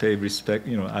just paid respect,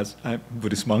 as I'm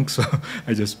Buddhist monk, so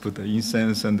I just put the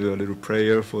incense and do a little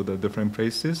prayer for the different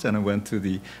places, and I went to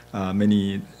the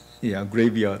many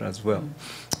graveyard as well.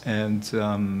 And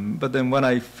but then what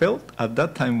I felt at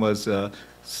that time was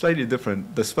slightly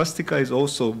different. The swastika is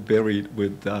also buried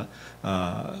with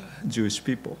Jewish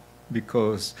people,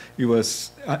 because it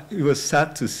was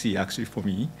sad to see, actually, for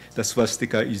me, the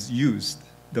swastika is used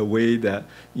the way that,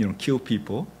 you know, kill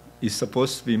people is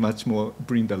supposed to be much more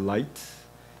bring the light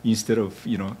instead of,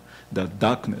 you know, the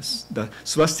darkness. The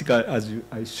swastika, as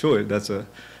I show it, that's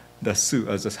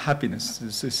as a happiness.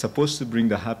 It's supposed to bring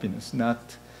the happiness,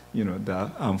 not, you know,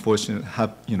 the unfortunate,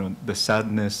 you know, the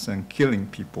sadness and killing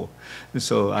people. And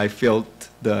so I felt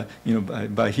that, you know,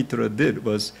 by Hitler did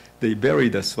was they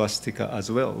buried the swastika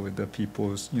as well with the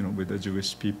people's, you know, with the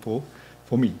Jewish people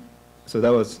for me. So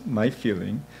that was my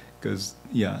feeling, because,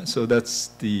 yeah, so that's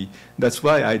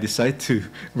why I decided to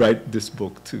write this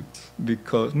book too,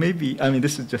 because maybe, I mean,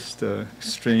 this is just a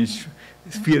strange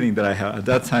feeling that I had at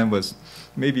that time was,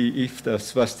 maybe if the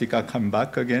swastika come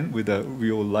back again with the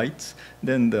real light,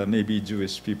 then maybe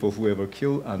Jewish people, whoever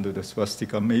killed under the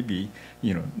swastika, maybe,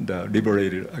 you know, the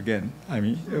liberated again. I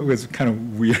mean, it was kind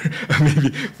of weird. Maybe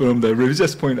from the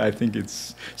religious point, I think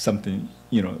it's something,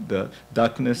 you know, the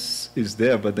darkness is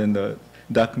there, but then the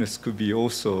darkness could be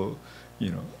also,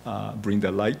 you know, bring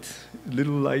the light.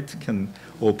 Little light can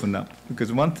open up.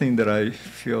 Because one thing that I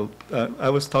feel, I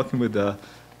was talking with the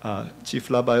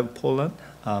Chief Rabbi of Poland,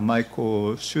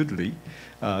 Michael Shudley,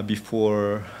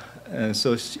 before, and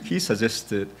so he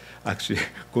suggested actually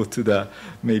go to the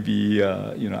maybe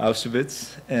you know,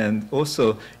 Auschwitz, and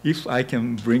also if I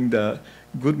can bring the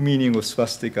good meaning of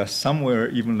swastika somewhere,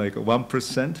 even like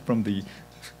 1% from the,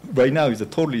 right now is a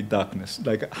totally darkness,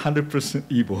 like 100%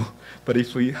 evil, but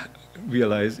if we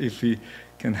realize if we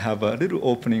can have a little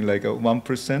opening like a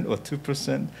 1% or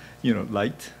 2%, you know,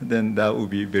 light, then that would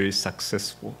be very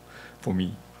successful for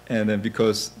me. And then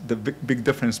because the big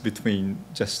difference between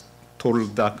just total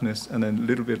darkness and then a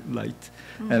little bit light,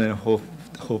 and then hope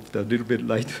that little bit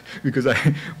light, because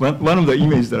one of the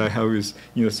images that I have is,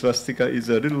 you know, swastika is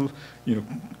a little, you know,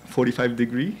 45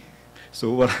 degree.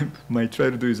 So what I might try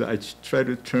to do is I try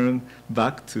to turn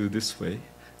back to this way.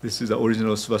 This is the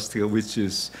original swastika, which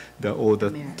is all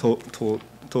the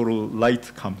total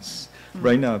light comes.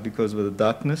 Right now, because of the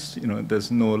darkness, you know,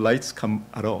 there's no lights come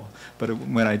at all. But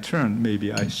when I turn,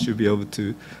 maybe I should be able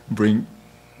to bring,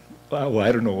 well,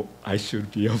 I don't know, I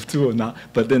should be able to or not,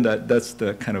 but then that's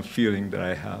the kind of feeling that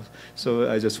I have.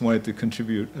 So I just wanted to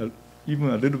contribute even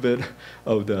a little bit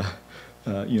of the,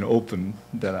 you know, open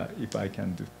that if I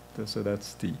can do. So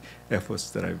that's the efforts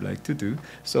that I would like to do.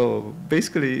 So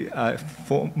basically,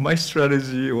 for my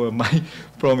strategy or my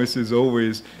promise is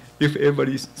always,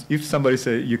 if somebody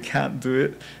say you can't do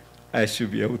it, I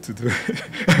should be able to do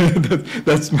it.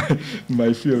 That's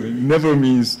my feeling. Never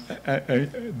means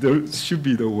there should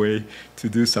be the way to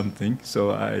do something.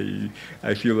 So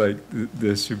I feel like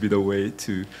there should be the way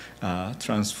to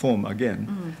transform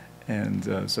again.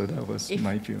 And so that was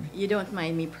my feeling. You don't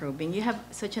mind me probing. You have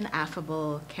such an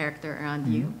affable character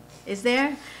around you. Is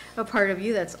there a part of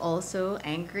you that's also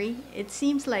angry? It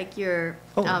seems like you're...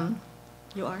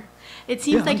 You are. It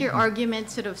seems like your argument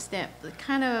sort of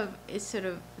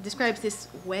describes this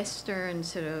Western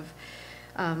sort of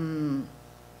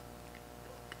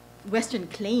Western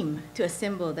claim to a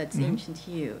symbol that's ancient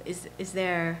to you. Does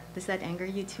that anger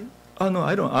you too? Oh no,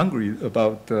 I don't angry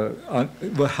about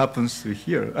what happens to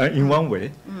here in one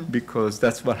way, because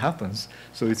that's what happens.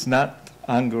 So it's not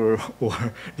anger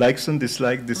or likes and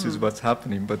dislike. This is what's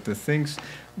happening. But the things,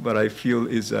 what I feel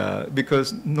is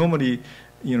because normally,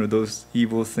 you know, those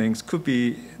evil things could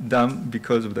be done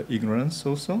because of the ignorance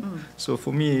also. So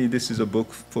for me, this is a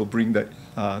book for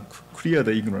clear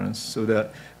the ignorance so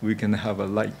that we can have a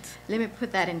light. Let me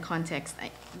put that in context.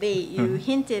 You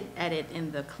hinted at it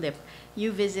in the clip.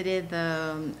 You visited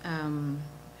the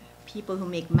people who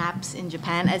make maps in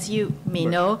Japan. As you may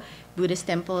know, Buddhist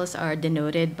temples are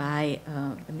denoted by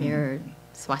a mirror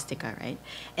swastika, right?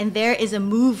 And there is a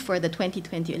move for the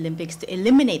 2020 Olympics to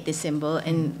eliminate this symbol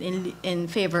in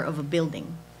favor of a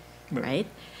building, right?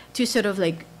 To sort of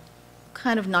like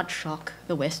kind of not shock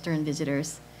the Western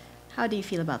visitors. How do you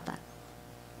feel about that?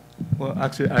 Well,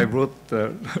 actually, I wrote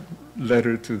the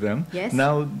letter to them. Yes.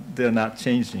 Now they're not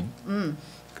changing.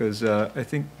 Because I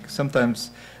think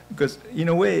sometimes, because in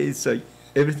a way, it's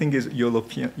everything is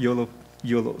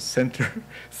Euro-center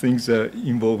things are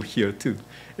involved here too.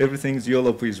 Everything's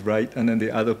Europe is right, and then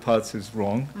the other parts is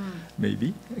wrong,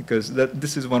 maybe. Because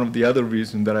this is one of the other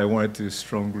reasons that I wanted to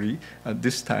strongly, at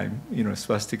this time, you know,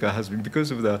 swastika has been,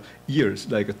 because of the years,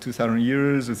 like 2,000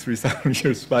 years or 3,000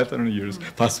 years, 5,000 years,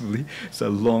 possibly. It's a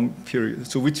long period.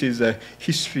 So which is a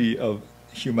history of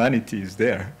humanity is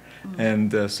there.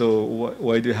 And so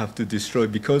why do you have to destroy?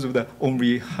 Because of the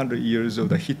only 100 years of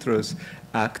the Hitler's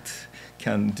act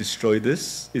can destroy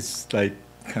this. It's like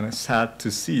kind of sad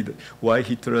to see that why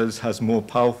Hitler has more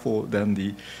powerful than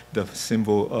the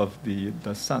symbol of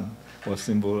the sun. or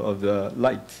symbol of the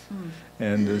light.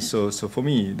 And so for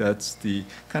me, that's the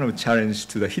kind of challenge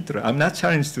to the Hitler. I'm not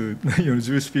challenged to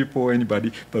Jewish people or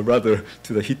anybody, but rather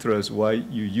to the Hitlers, why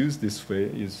you use this way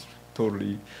is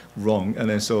totally wrong. And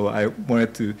then so I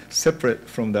wanted to separate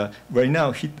from the, right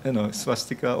now,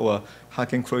 swastika or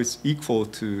hakenkreuz equal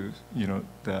to,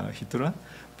 the Hitler.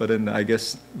 But then I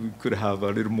guess we could have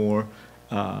a little more,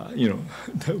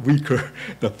 the weaker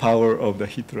the power of the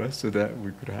Hitler, so that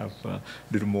we could have a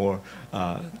little more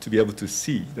to be able to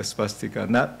see the swastika,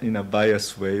 not in a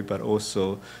biased way, but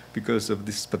also because of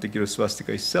this particular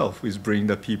swastika itself, is bring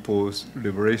the people's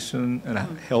liberation and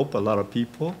help a lot of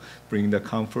people, bring the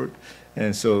comfort.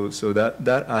 And so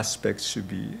that aspect should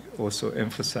be also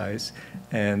emphasized.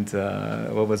 And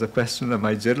what was the question?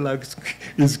 My jet lag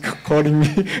is calling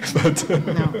me, but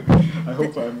I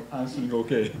hope I'm answering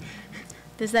okay.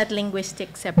 Does that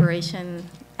linguistic separation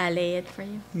allay it for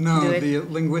you? No, the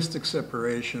linguistic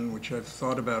separation, which I've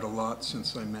thought about a lot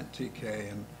since I met T.K.,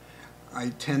 and I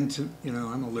tend to,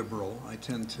 I'm a liberal, I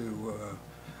tend to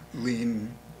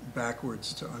lean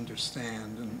backwards to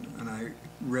understand, and I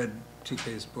read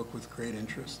T.K.'s book with great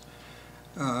interest.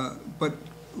 But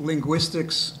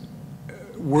linguistics,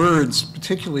 words,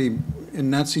 particularly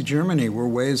in Nazi Germany, were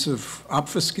ways of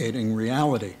obfuscating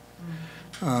reality.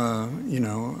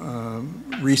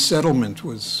 Resettlement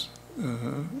was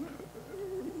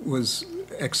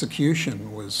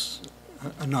execution, was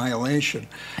annihilation.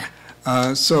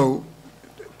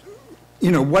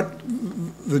 What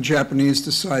the Japanese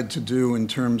decide to do in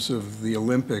terms of the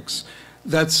Olympics,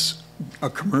 that's a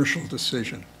commercial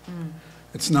decision.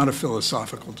 It's not a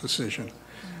philosophical decision.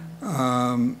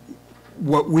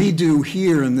 What we do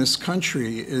here in this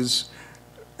country is,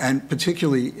 and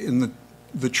particularly in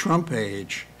the Trump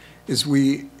age, is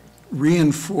we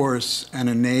reinforce and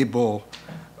enable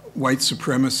white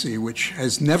supremacy, which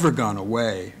has never gone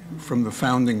away from the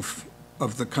founding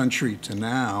of the country to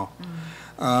now,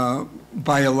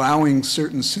 by allowing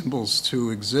certain symbols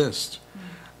to exist.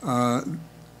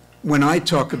 When I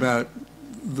talk about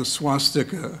the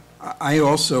swastika, I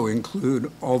also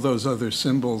include all those other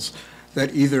symbols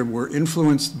that either were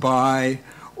influenced by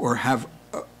or have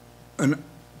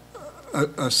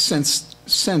a sense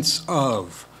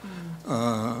of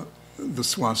the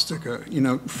swastika.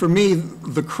 For me,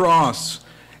 the cross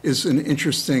is an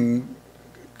interesting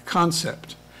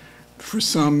concept. For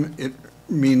some, it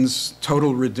means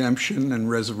total redemption and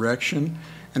resurrection,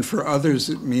 and for others,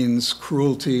 it means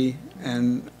cruelty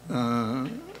and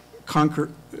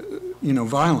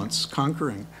violence,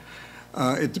 conquering.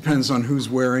 It depends on who's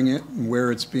wearing it and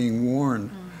where it's being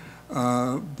worn.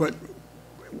 But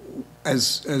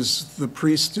as the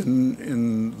priest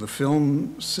in the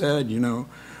film said,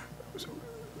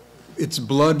 it's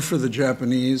blood for the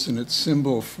Japanese and it's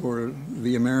symbol for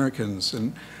the Americans.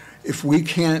 And if we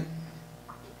can't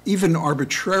even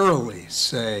arbitrarily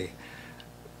say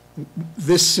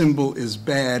this symbol is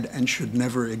bad and should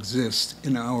never exist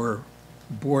in our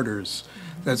borders,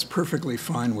 that's perfectly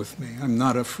fine with me. I'm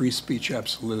not a free speech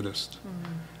absolutist.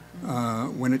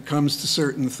 When it comes to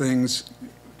certain things,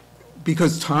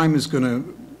 because time is going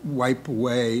to wipe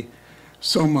away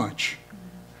so much,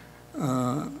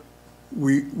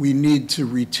 we need to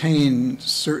retain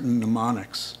certain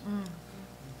mnemonics.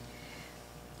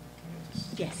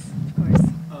 Yes, of course.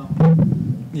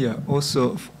 Yeah,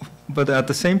 also, but at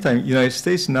the same time, United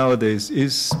States nowadays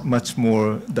is much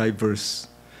more diverse.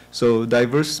 So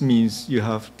diverse means you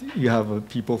have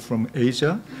people from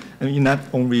Asia, and not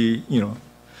only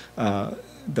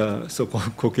the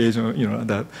so-called Caucasian,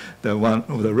 the one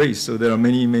of the race. So there are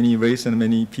many race and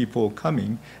many people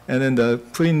coming, and then the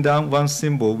putting down one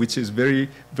symbol, which is very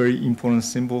important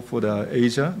symbol for the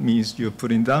Asia, means you're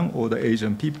putting down all the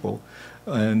Asian people.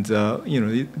 And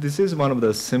this is one of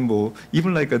the symbol.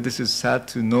 Even like this is sad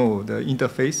to know, the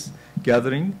interfaith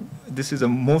gathering. This is the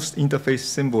most interfaith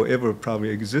symbol ever probably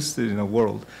existed in the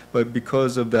world. But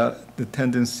because of the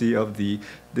tendency of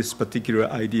this particular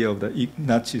idea of the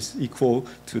Nazis equal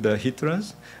to the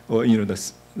Hitlers, or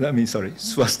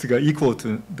swastika equal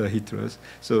to the Hitlers.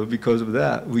 So because of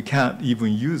that, we can't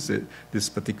even use this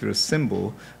particular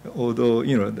symbol. Although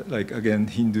like again,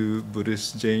 Hindu,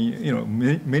 Buddhist, Jain,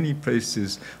 many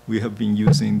places we have been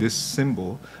using this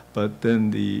symbol. But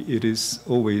then it is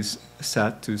always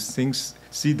sad to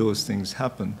see those things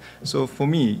happen. So for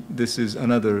me, this is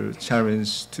another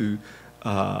challenge to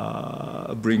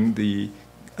bring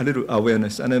a little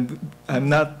awareness, and I'm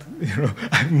not,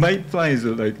 my plan is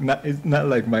it's not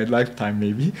like my lifetime,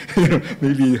 maybe,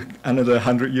 maybe another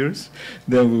 100 years,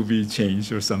 there will be change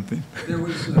or something. There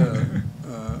was a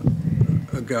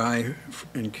guy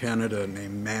in Canada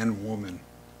named Man Woman,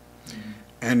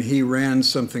 and he ran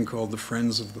something called the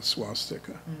Friends of the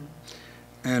Swastika.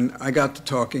 And I got to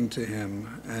talking to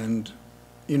him, and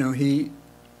you know, he,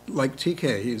 like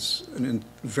TK, he's a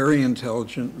very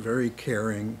intelligent, very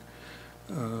caring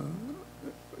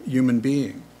human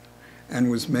being, and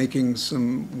was making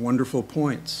some wonderful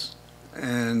points.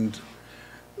 And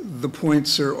the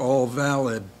points are all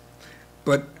valid,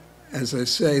 but as I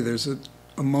say, there's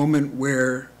a moment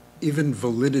where even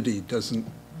validity doesn't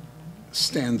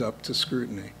stand up to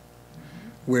scrutiny,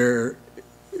 where,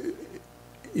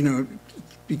 you know, it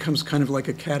becomes kind of like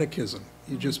a catechism.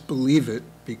 You just believe it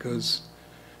because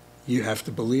you have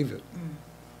to believe it.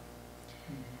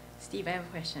 Steve, I have a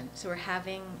question. So we're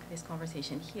having this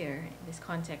conversation here in this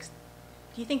context.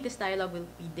 Do you think this dialogue will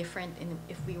be different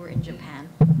if we were in Japan?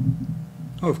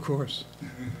 Oh, of course.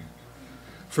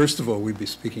 First of all, we'd be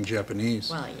speaking Japanese.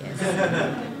 Well, yes.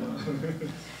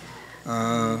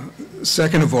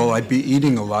 Second of all, I'd be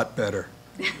eating a lot better.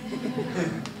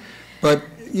 But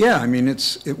yeah, I mean,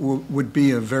 it would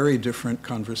be a very different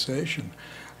conversation.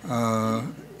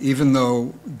 Even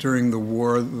though during the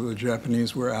war the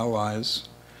Japanese were allies,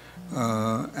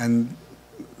 and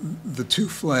the two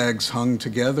flags hung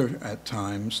together at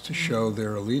times to show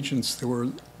their allegiance,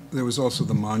 there was also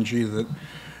the manji that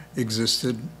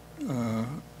existed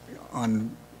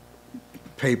on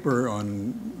paper,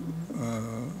 on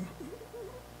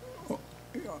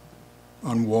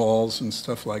walls and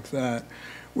stuff like that,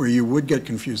 where you would get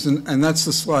confused. And that's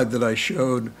the slide that I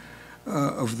showed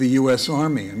of the U.S.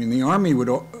 Army. I mean, the Army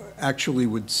actually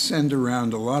would send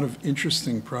around a lot of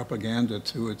interesting propaganda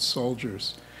to its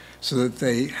soldiers so that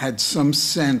they had some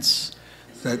sense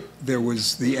that there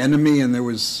was the enemy and there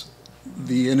was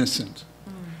the innocent.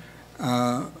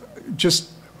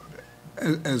 Just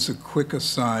as a quick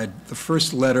aside, the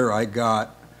first letter I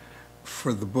got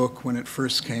for the book when it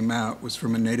first came out was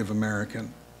from a Native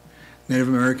American. Native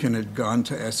American had gone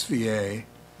to SVA,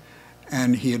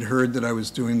 and he had heard that I was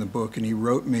doing the book, and he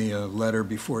wrote me a letter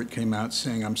before it came out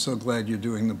saying, "I'm so glad you're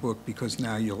doing the book because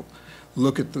now you'll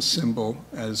look at the symbol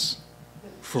as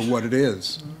for what it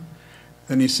is."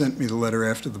 Then he sent me the letter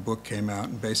after the book came out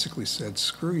and basically said,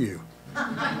 "Screw you.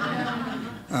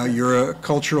 You're a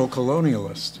cultural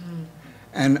colonialist."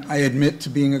 And I admit to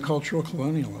being a cultural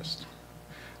colonialist.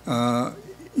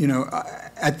 You know,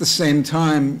 at the same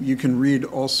time, you can read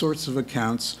all sorts of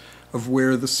accounts of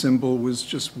where the symbol was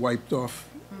just wiped off,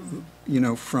 you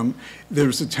know,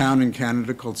 there's a town in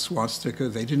Canada called Swastika.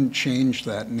 They didn't change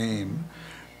that name.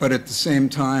 But at the same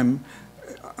time,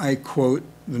 I quote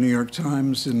the New York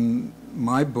Times in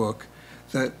my book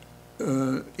that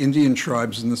Indian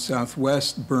tribes in the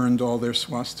Southwest burned all their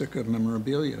swastika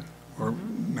memorabilia, or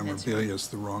memorabilia is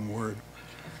the wrong word.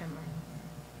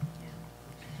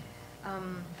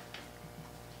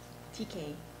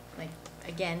 TK, like,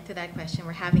 again, to that question,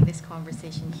 we're having this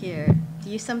conversation here. Do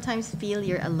you sometimes feel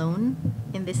you're alone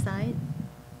in this side?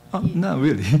 Not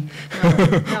really.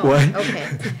 No. Why? Okay.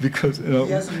 Because, you know.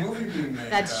 Yes, a movie being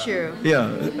made. That's true. Yeah,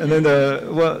 and then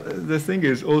the thing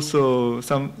is also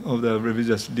some of the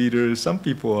religious leaders, some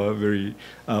people are very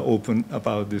open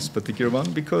about this particular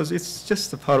one because it's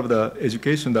just a part of the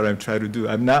education that I'm trying to do.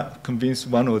 I'm not convinced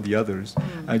one or the others.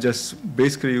 I just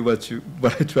basically what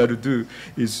I try to do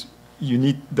is you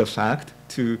need the fact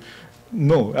to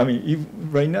know. I mean,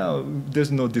 right now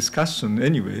there's no discussion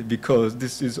anyway because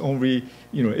this is only,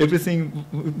 you know, everything.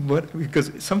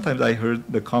 Because sometimes I heard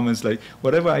the comments like,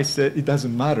 whatever I said, it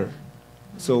doesn't matter.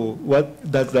 So what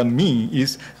does that mean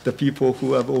is the people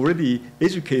who have already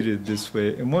educated this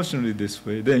way, emotionally this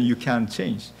way, then you can't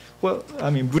change. Well, I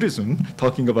mean, Buddhism,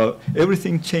 talking about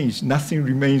everything changed, nothing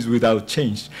remains without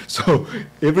change. So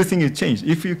everything is changed.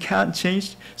 If you can't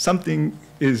change, something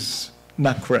is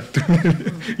not correct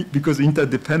because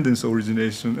interdependence,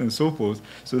 origination, and so forth.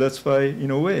 So that's why,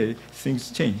 in a way, things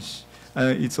change.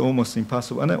 It's almost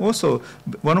impossible. And also,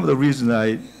 one of the reasons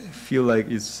I feel like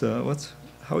it's,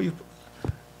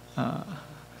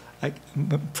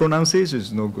 pronunciation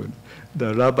is no good.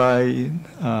 The Rabbi...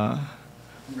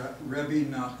 Rebbe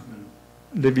Nachman.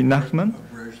 Rebbe Nachman?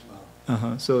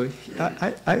 So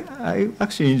I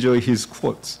actually enjoy his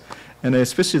quotes. And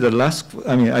especially the last,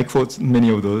 I mean, I quote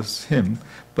many of those him,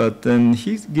 but then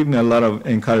he gave me a lot of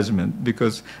encouragement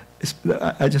because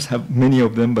I just have many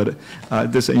of them, but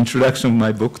there's an introduction of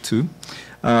my book too.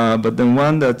 But then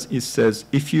one that it says,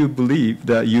 if you believe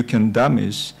that you can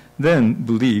damage, then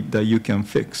believe that you can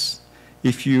fix.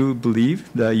 If you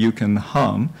believe that you can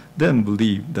harm, then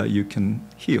believe that you can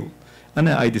heal. And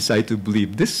I decided to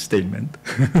believe this statement.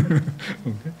 Okay.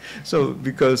 So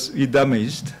because we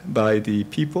damaged by the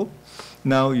people,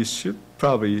 now you should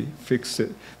probably fix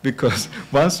it, because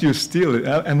once you steal it,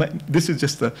 this is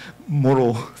just a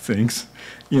moral things.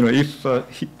 You know, if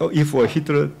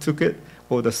Hitler took it,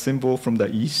 or the symbol from the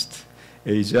East,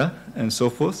 Asia, and so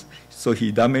forth, so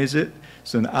he damaged it.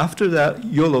 So after that,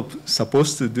 Europe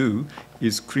supposed to do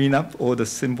is clean up all the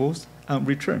symbols and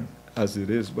return as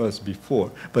it was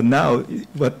before. But now,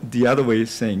 what the other way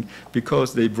is saying,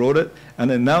 because they brought it, and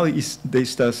then now they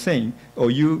start saying, oh,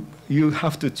 you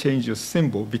have to change your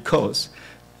symbol because,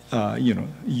 you know,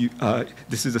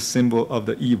 this is a symbol of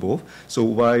the evil. So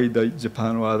why the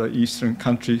Japan or other Eastern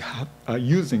country are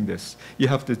using this? You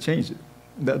have to change it.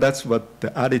 That's what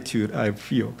the attitude I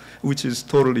feel, which is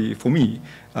totally, for me,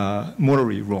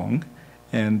 morally wrong.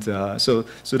 And so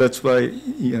that's why,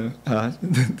 you know,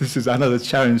 this is another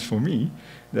challenge for me,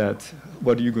 that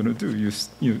what are you going to do?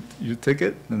 You take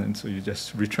it, and then so you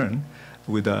just return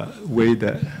with a way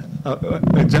that,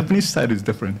 the Japanese side is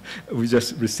different. We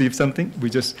just receive something, we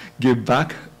just give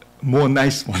back more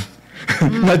nice one.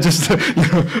 Not just, you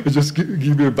know, just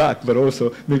give it back, but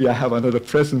also maybe I have another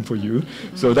present for you.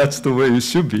 So that's the way it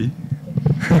should be.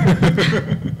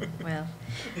 Well.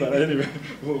 But anyway,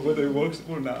 whether it works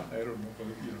or not, I don't know. But,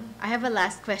 you know. I have a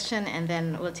last question, and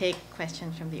then we'll take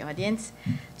questions from the audience.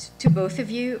 To both of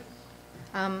you,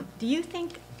 do you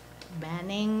think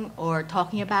banning or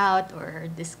talking about or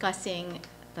discussing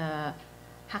the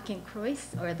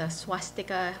hakenkreuz or the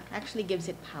swastika actually gives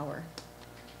it power?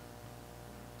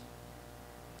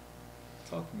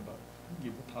 Talking about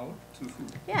give power to who?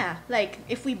 Yeah, like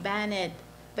if we ban it,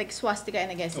 like swastika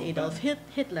and against Adolf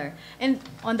Hitler. And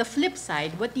on the flip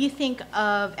side, what do you think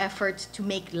of efforts to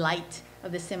make light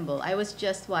of the symbol? I was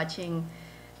just watching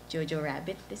Jojo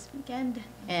Rabbit this weekend,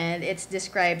 and it's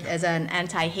described as an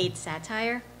anti-hate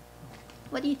satire.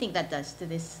 What do you think that does to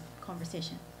this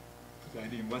conversation? I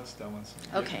didn't watch that one.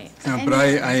 Okay. So but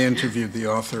I interviewed the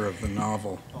author of the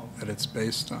novel that it's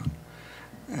based on,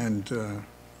 and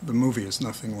the movie is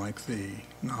nothing like the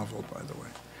novel, by the way.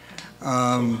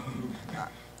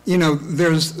 You know,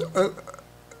 there's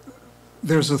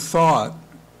a thought,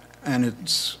 and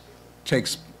it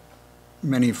takes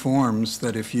many forms,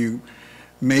 that if you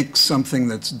make something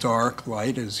that's dark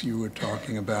light, as you were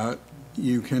talking about,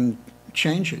 you can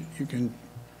change it. You can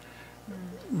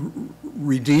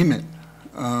redeem it.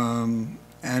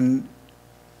 And,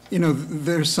 you know,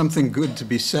 there's something good to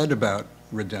be said about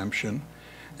redemption.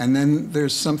 And then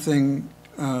there's something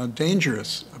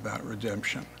dangerous about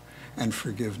redemption and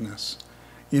forgiveness.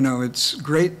 You know, it's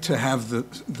great to have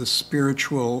the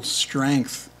spiritual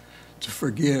strength to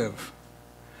forgive,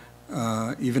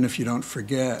 even if you don't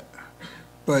forget.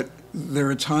 But there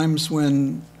are times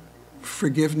when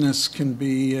forgiveness can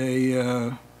be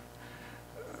a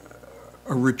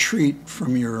retreat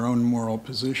from your own moral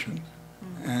position.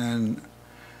 And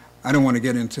I don't want to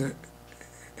get into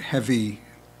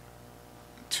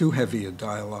too heavy a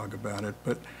dialogue about it,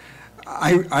 but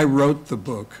I wrote the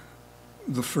book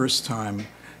the first time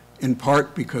in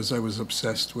part because I was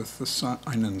obsessed with the sign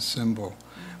and symbol,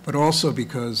 but also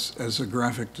because as a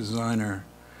graphic designer,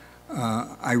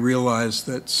 I realized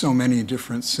that so many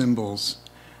different symbols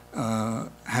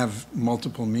have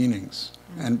multiple meanings,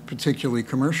 and particularly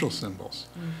commercial symbols.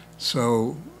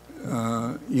 So,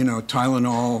 you know,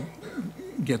 Tylenol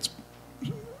gets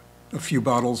a few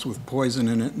bottles with poison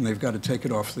in it, and they've got to take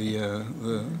it off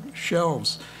the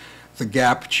shelves. The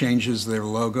Gap changes their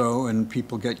logo, and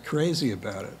people get crazy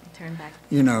about it. Turn back.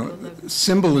 You know,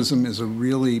 symbolism is a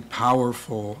really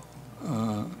powerful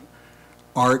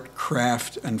art,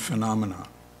 craft, and phenomena.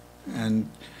 And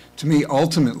to me,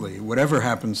 ultimately, whatever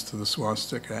happens to the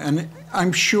swastika, and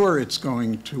I'm sure it's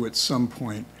going to, at some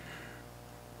point,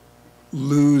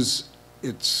 lose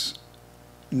its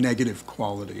negative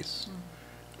qualities.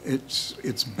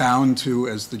 It's bound to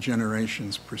as the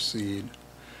generations proceed.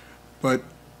 But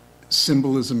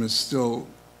symbolism is still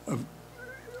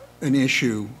an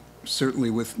issue, certainly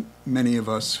with many of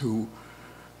us who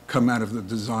come out of the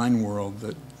design world,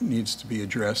 that needs to be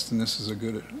addressed, and this is a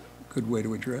good way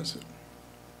to address it.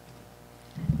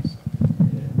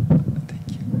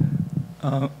 Thank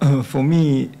you. For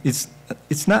me,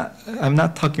 it's not. I'm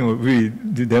not talking about really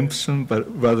redemption, but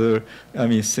rather, I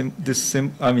mean,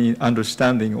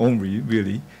 understanding only,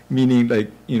 really. Meaning, like,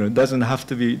 you know, it doesn't have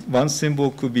to be one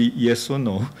symbol. Could be yes or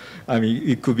no. I mean,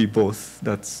 it could be both.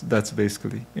 That's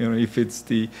basically, you know, if it's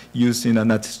the use in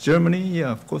Nazi Germany,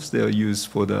 yeah, of course they are used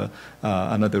for the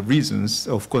another reasons.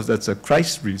 Of course, that's a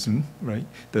Christ reason, right?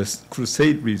 There's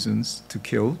crusade reasons to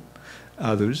kill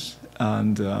others.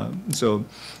 And so,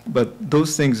 but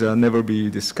those things never be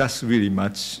discussed really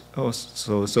much.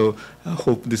 Also, so I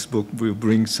hope this book will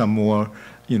bring some more,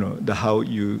 you know, how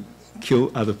you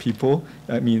kill other people.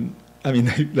 I mean,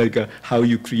 like how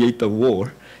you create the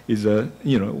war is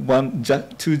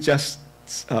two justs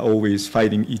are always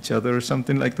fighting each other or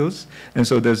something like those. And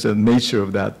so there's a nature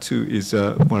of that too, is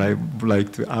what I would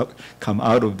like to come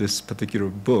out of this particular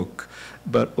book.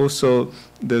 But also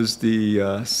there's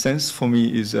the sense for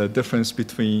me is a difference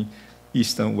between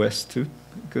East and West too.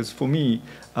 Because for me,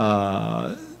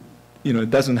 it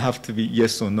doesn't have to be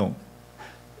yes or no.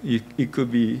 It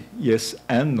could be yes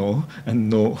and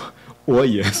no or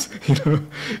yes.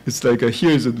 It's like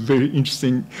here's a very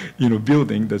interesting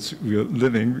building that we're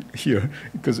living here.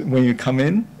 Because when you come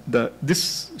in,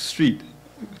 this street,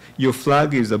 your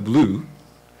flag is blue,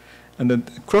 and then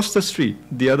across the street,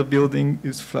 the other building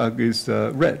flag is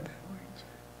red. Orange.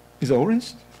 Is it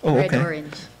orange? Oh, red, okay.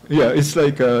 Orange. Yeah, it's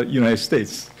like United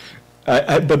States.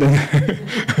 But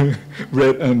then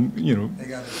red and They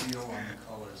got a deal on the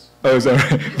colors. Oh, is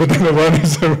that right? But then the one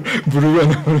is blue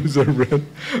and the one is red.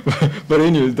 But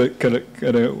anyway, that kind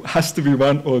of has to be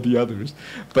one or the others.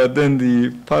 But then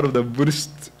the part of the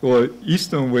Buddhist or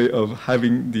Eastern way of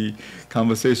having the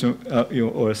conversation,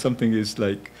 or something is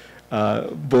like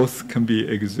both can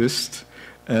exist,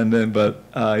 and then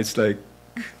it's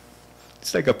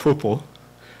like a purple.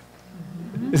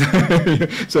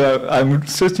 So I'm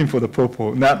searching for the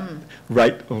purple, not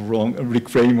right or wrong,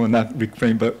 reframe or not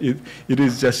reframe, but it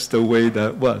is just the way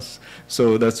that was.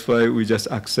 So that's why we just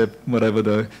accept whatever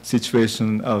the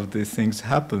situation of the things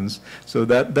happens. So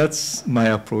that's my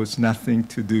approach, nothing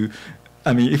to do.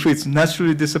 I mean, if it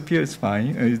naturally disappears, it's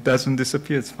fine. And it doesn't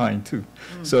disappear, it's fine too.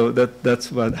 So that's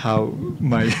how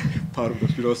my part of the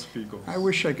philosophy goes. I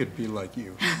wish I could be like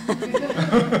you.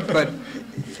 But,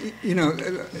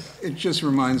 it just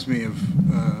reminds me of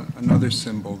another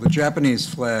symbol. The Japanese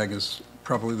flag is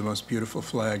probably the most beautiful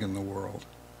flag in the world.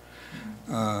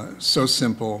 So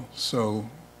simple, so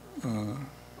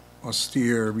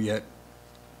austere, yet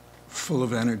full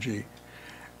of energy.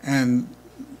 And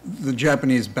the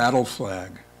Japanese battle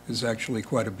flag is actually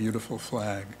quite a beautiful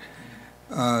flag.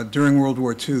 During World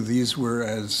War II, these were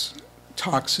as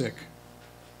toxic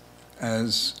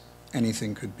as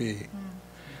anything could be.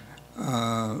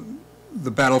 The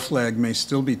battle flag may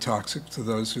still be toxic to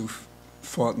those who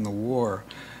fought in the war.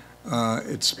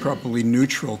 It's probably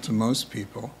neutral to most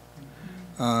people.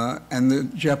 And the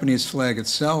Japanese flag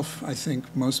itself, I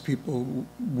think most people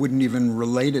wouldn't even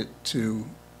relate it to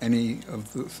any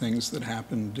of the things that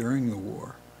happened during the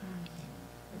war.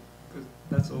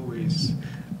 That's always,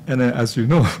 and as you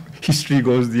know, history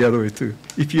goes the other way too.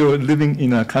 If you're living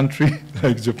in a country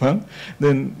like Japan,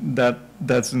 then that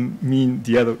doesn't mean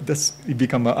the other, it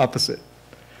becomes an opposite.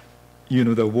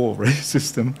 The war, right,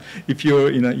 system. If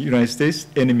you're in the United States,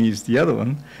 enemy is the other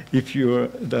one. If you're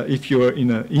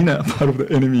in a part of the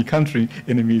enemy country,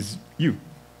 enemy is you.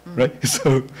 Right,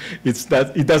 so it's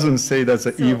that it doesn't say that's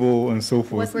evil and so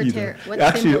forth either.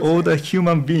 Actually, all the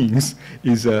human beings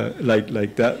is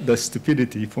like that. The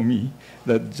stupidity for me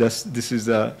that just this is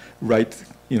the right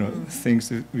things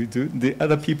that we do. The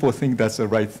other people think that's the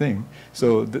right thing,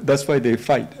 so that's why they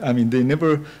fight. I mean, they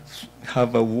never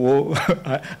have a war.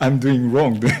 I'm doing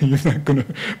wrong. Then you're not going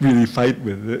to really fight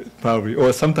with it, probably.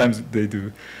 Or sometimes they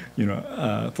do,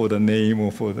 for the name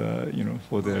or for the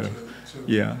for their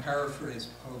to paraphrase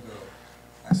Pogo,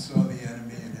 I saw the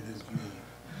enemy and it is me.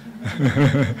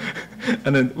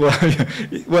 And then,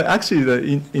 well,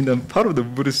 actually, in the part of the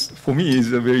Buddhist, for me, is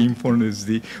very important is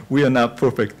we are not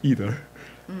perfect either.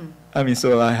 I mean,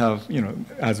 so I have,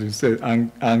 as you said,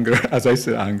 anger, as I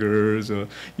said, angers or,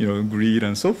 greed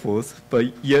and so forth. But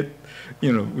yet,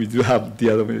 we do have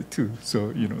the other way too.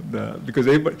 So, because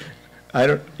everybody, I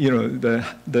don't,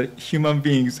 the human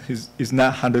beings is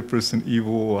not 100%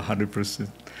 evil or 100%,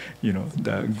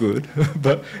 the good,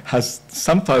 but has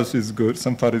some parts is good,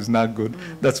 some part is not good.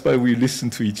 That's why we listen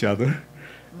to each other.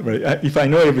 Right. If I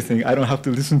know everything, I don't have to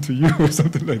listen to you or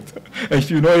something like that. If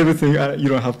you know everything, you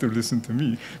don't have to listen to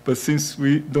me. But since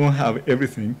we don't have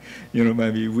everything,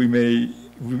 maybe we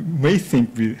may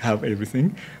think we have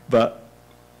everything, but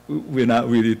we're not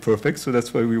really perfect. So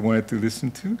that's why we wanted to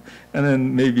listen to. And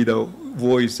then maybe the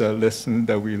war is a lesson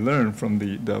that we learned from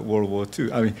the World War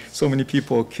II. I mean, so many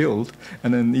people killed,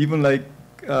 and then even like.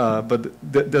 But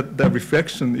the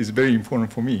reflection is very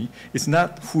important for me. It's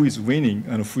not who is winning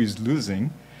and who is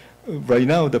losing. Right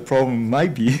now, the problem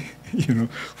might be,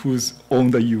 who's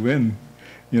on the UN,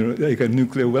 like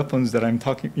nuclear weapons that I'm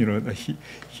talking,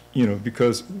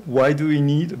 because why do we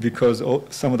need? Because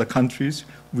some of the countries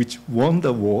which won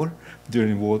the war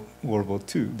during World War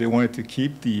II, they wanted to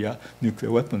keep the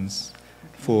nuclear weapons.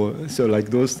 So like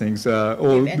those things are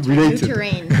all related.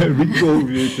 Terrain. All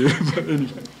related. But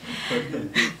anyway.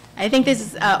 I think this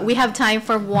is, we have time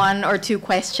for 1 or 2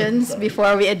 questions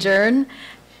before we adjourn.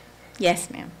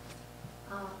 Yes, ma'am.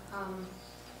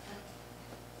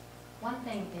 One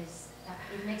thing is,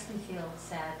 it makes me feel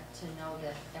sad to know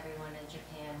that everyone in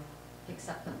Japan picks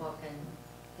up the book and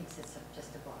thinks it's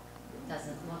just a book.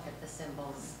 Doesn't look at the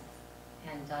symbols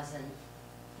and doesn't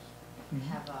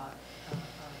have a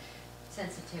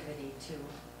sensitivity to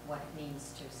what it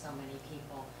means to so many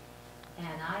people.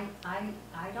 And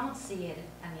I don't see it,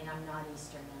 I mean, I'm not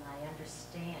Eastern and I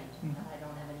understand that I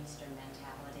don't have an Eastern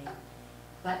mentality.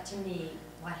 But to me,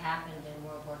 what happened in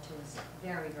World War II is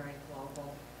very, very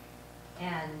global.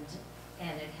 And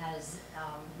it has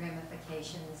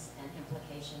ramifications and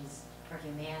implications for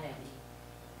humanity.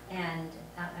 And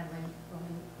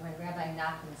when Rabbi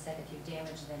Nachman said, if you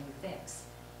damage, then you fix,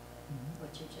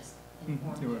 which you just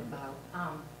informed me about,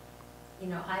 you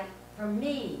know, for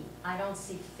me, I don't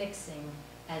see fixing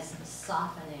as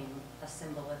softening a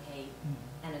symbol of hate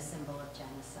and a symbol of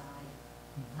genocide.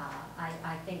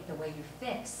 I think the way you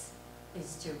fix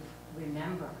is to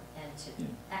remember and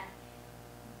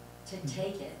to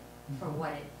take it for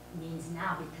what it means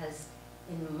now, because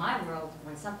in my world,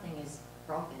 when something is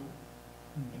broken,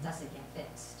 it doesn't get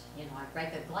fixed. You know, I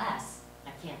break a glass,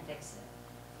 I can't fix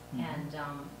it. And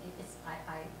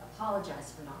I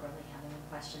apologize for not really having a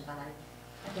question, but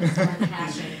there's one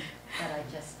passion that I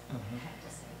just have to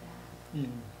say that. Yeah,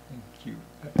 thank you.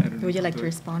 Would you like to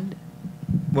respond?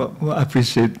 Well, I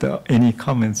appreciate any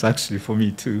comments actually for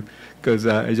me too, because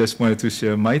I just wanted to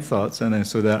share my thoughts and then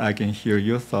so that I can hear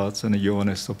your thoughts and your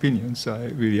honest opinions. So I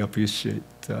really appreciate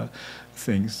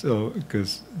things. So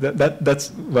because that's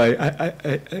why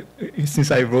since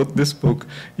I wrote this book,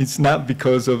 it's not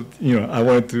because of, you know, I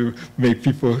wanted to make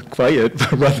people quiet,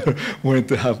 but rather wanted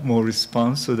to have more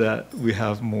response so that we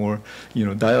have more, you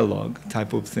know, dialogue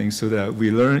type of thing, so that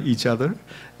we learn each other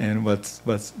and what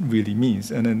really means.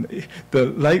 And then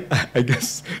I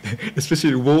guess,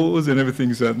 especially wars and everything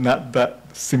is not that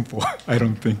simple, I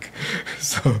don't think.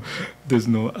 So there's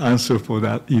no answer for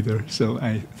that either. So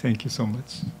I thank you so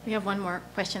much. We have one more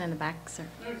question in the back, sir.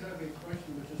 Not exactly a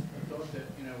question, but just a thought that,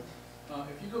 you know,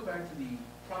 if you go back to the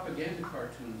propaganda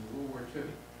cartoons of World War II,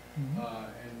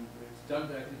 and it's done,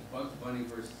 I think it's Bugs Bunny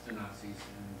versus the Nazis,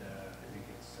 and I think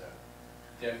it's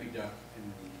Daffy Duck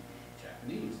and the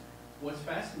Japanese. What's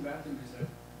fascinating about them is that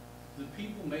the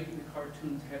people making the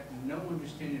cartoons had no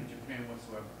understanding of Japan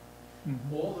whatsoever.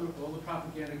 All the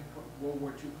propaganda World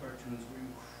War II cartoons were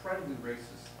incredibly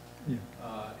racist,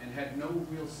 and had no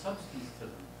real substance to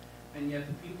them. And yet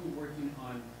the people working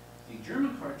on the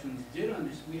German cartoons did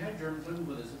understand. We had Germans living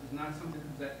with us. It was not something that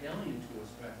was that alien to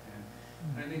us back then.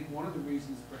 And I think one of the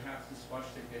reasons perhaps the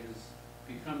swastika has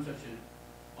become such an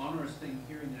onerous thing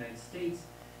here in the United States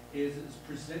is it's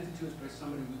presented to us by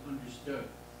somebody we understood.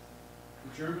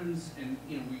 The Germans, and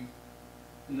you know,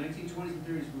 in the 1920s and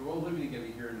 30s, we were all living together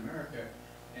here in America,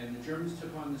 and the Germans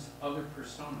took on this other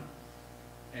persona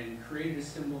and created a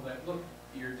symbol that, look,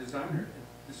 your designer,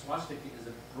 the swastika is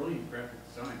a brilliant graphic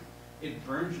design. It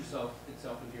burns itself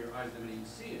into your eyes the minute you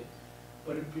see it.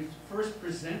 But it was first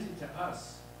presented to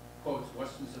us, quotes,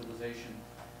 Western civilization,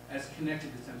 as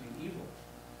connected to something evil.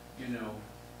 You know,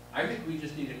 I think we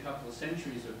just need a couple of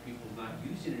centuries of people not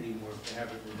using it anymore to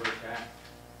have it revert back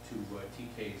to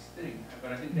TK's thing.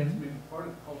 But I think that's maybe part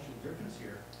of the cultural difference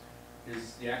here,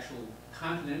 is the actual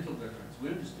continental difference. We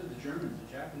understood the Germans,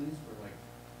 the Japanese were like,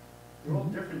 they're all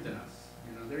different than us.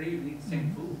 You know, they don't even eat the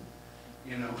same food.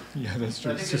 You know. Yeah, that's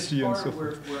true. I think that's part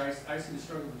of where I see the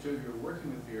struggle the two of you are working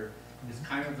with here is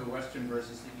kind of the Western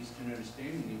versus the Eastern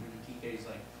understanding. Even TK is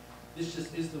like, this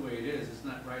just is the way it is. It's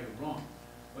not right or wrong.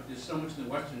 But there's so much in the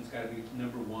Western. It's got to be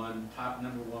number one, top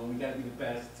number one. We got to be the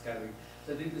best. It's got to be.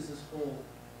 So I think there's this whole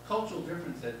cultural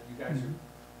difference that you guys are.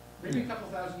 Maybe a couple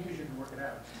thousand years you can work it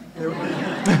out.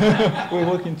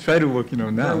 We're try to work, you know,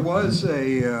 now. There was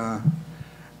a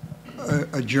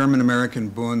German-American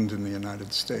Bund in the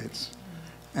United States,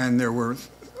 and there were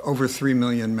over 3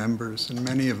 million members, and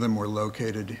many of them were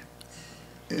located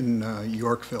in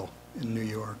Yorkville, in New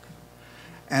York.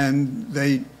 And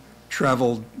they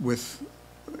traveled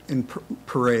in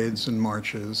parades and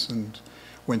marches and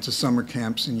went to summer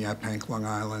camps in Yaphank, Long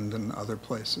Island, and other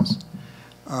places.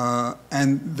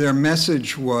 And their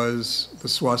message was, the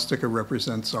swastika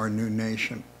represents our new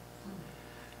nation.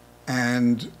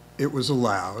 And it was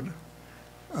allowed.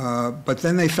 But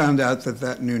then they found out that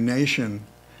that new nation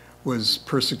was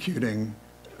persecuting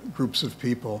groups of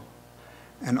people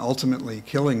and ultimately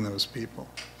killing those people.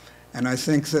 And I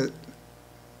think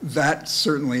that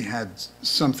certainly had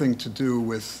something to do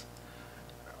with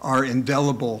our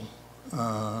indelible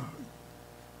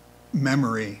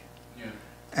memory.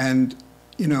 And,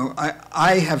 you know,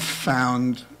 I have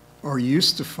found, or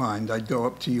used to find, I'd go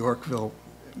up to Yorkville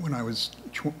when I was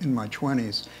in my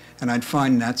 20s, and I'd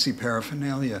find Nazi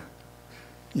paraphernalia,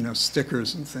 you know,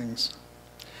 stickers and things.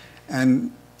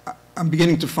 And I'm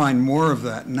beginning to find more of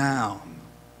that now.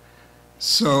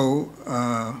 So...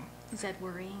 is that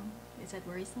worrying? Is that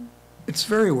worrisome? It's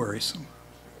very worrisome.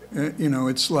 You know,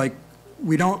 it's like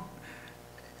we don't...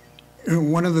 You know,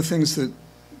 one of the things that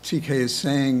TK is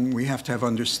saying, we have to have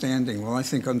understanding. Well, I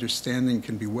think understanding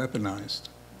can be weaponized.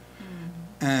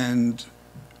 Mm-hmm. And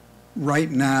right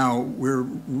now, we're,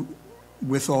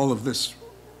 with all of this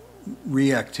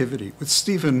reactivity, with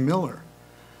Stephen Miller,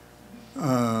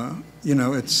 you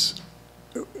know, it's,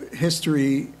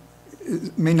 history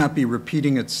may not be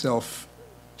repeating itself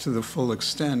to the full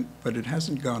extent, but it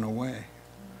hasn't gone away.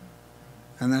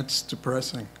 And that's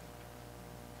depressing.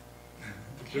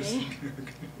 Okay.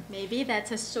 Maybe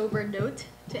that's a sober note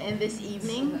to end this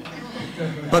evening.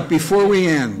 But before we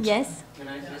end... Yes? Can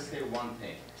I just say one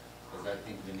thing? Because I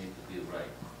think we need to be right.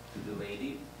 To the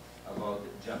lady about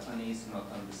the Japanese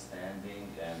not understanding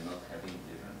and not having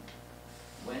vision.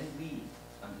 When we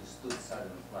understood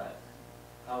Southern flag,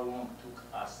 how long took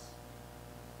us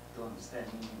to understand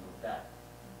the meaning of that?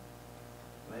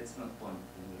 Let's not point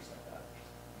fingers at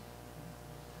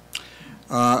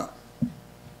that.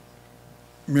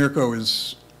 Mirko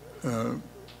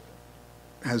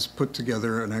has put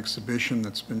together an exhibition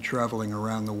that's been traveling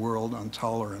around the world on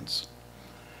tolerance.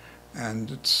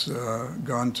 And it's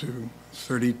gone to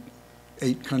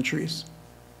 38 countries.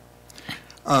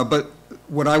 But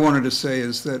what I wanted to say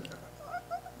is that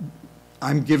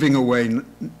I'm giving away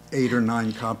 8 or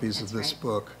 9 copies of this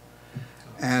book.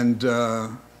 And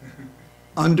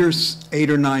under 8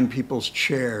 or 9 people's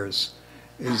chairs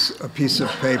is a piece of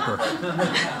paper.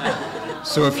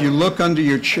 So if you look under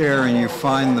your chair and you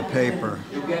find the paper.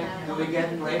 Do we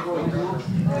get Playboy too?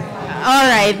 All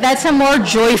right, that's a more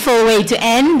joyful way to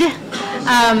end.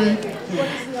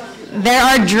 There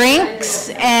are drinks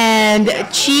and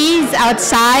cheese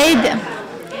outside.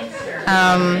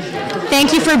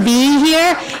 Thank you for being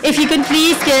here. If you could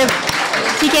please give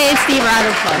TK and Steve a round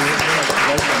of applause.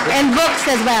 And books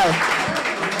as well.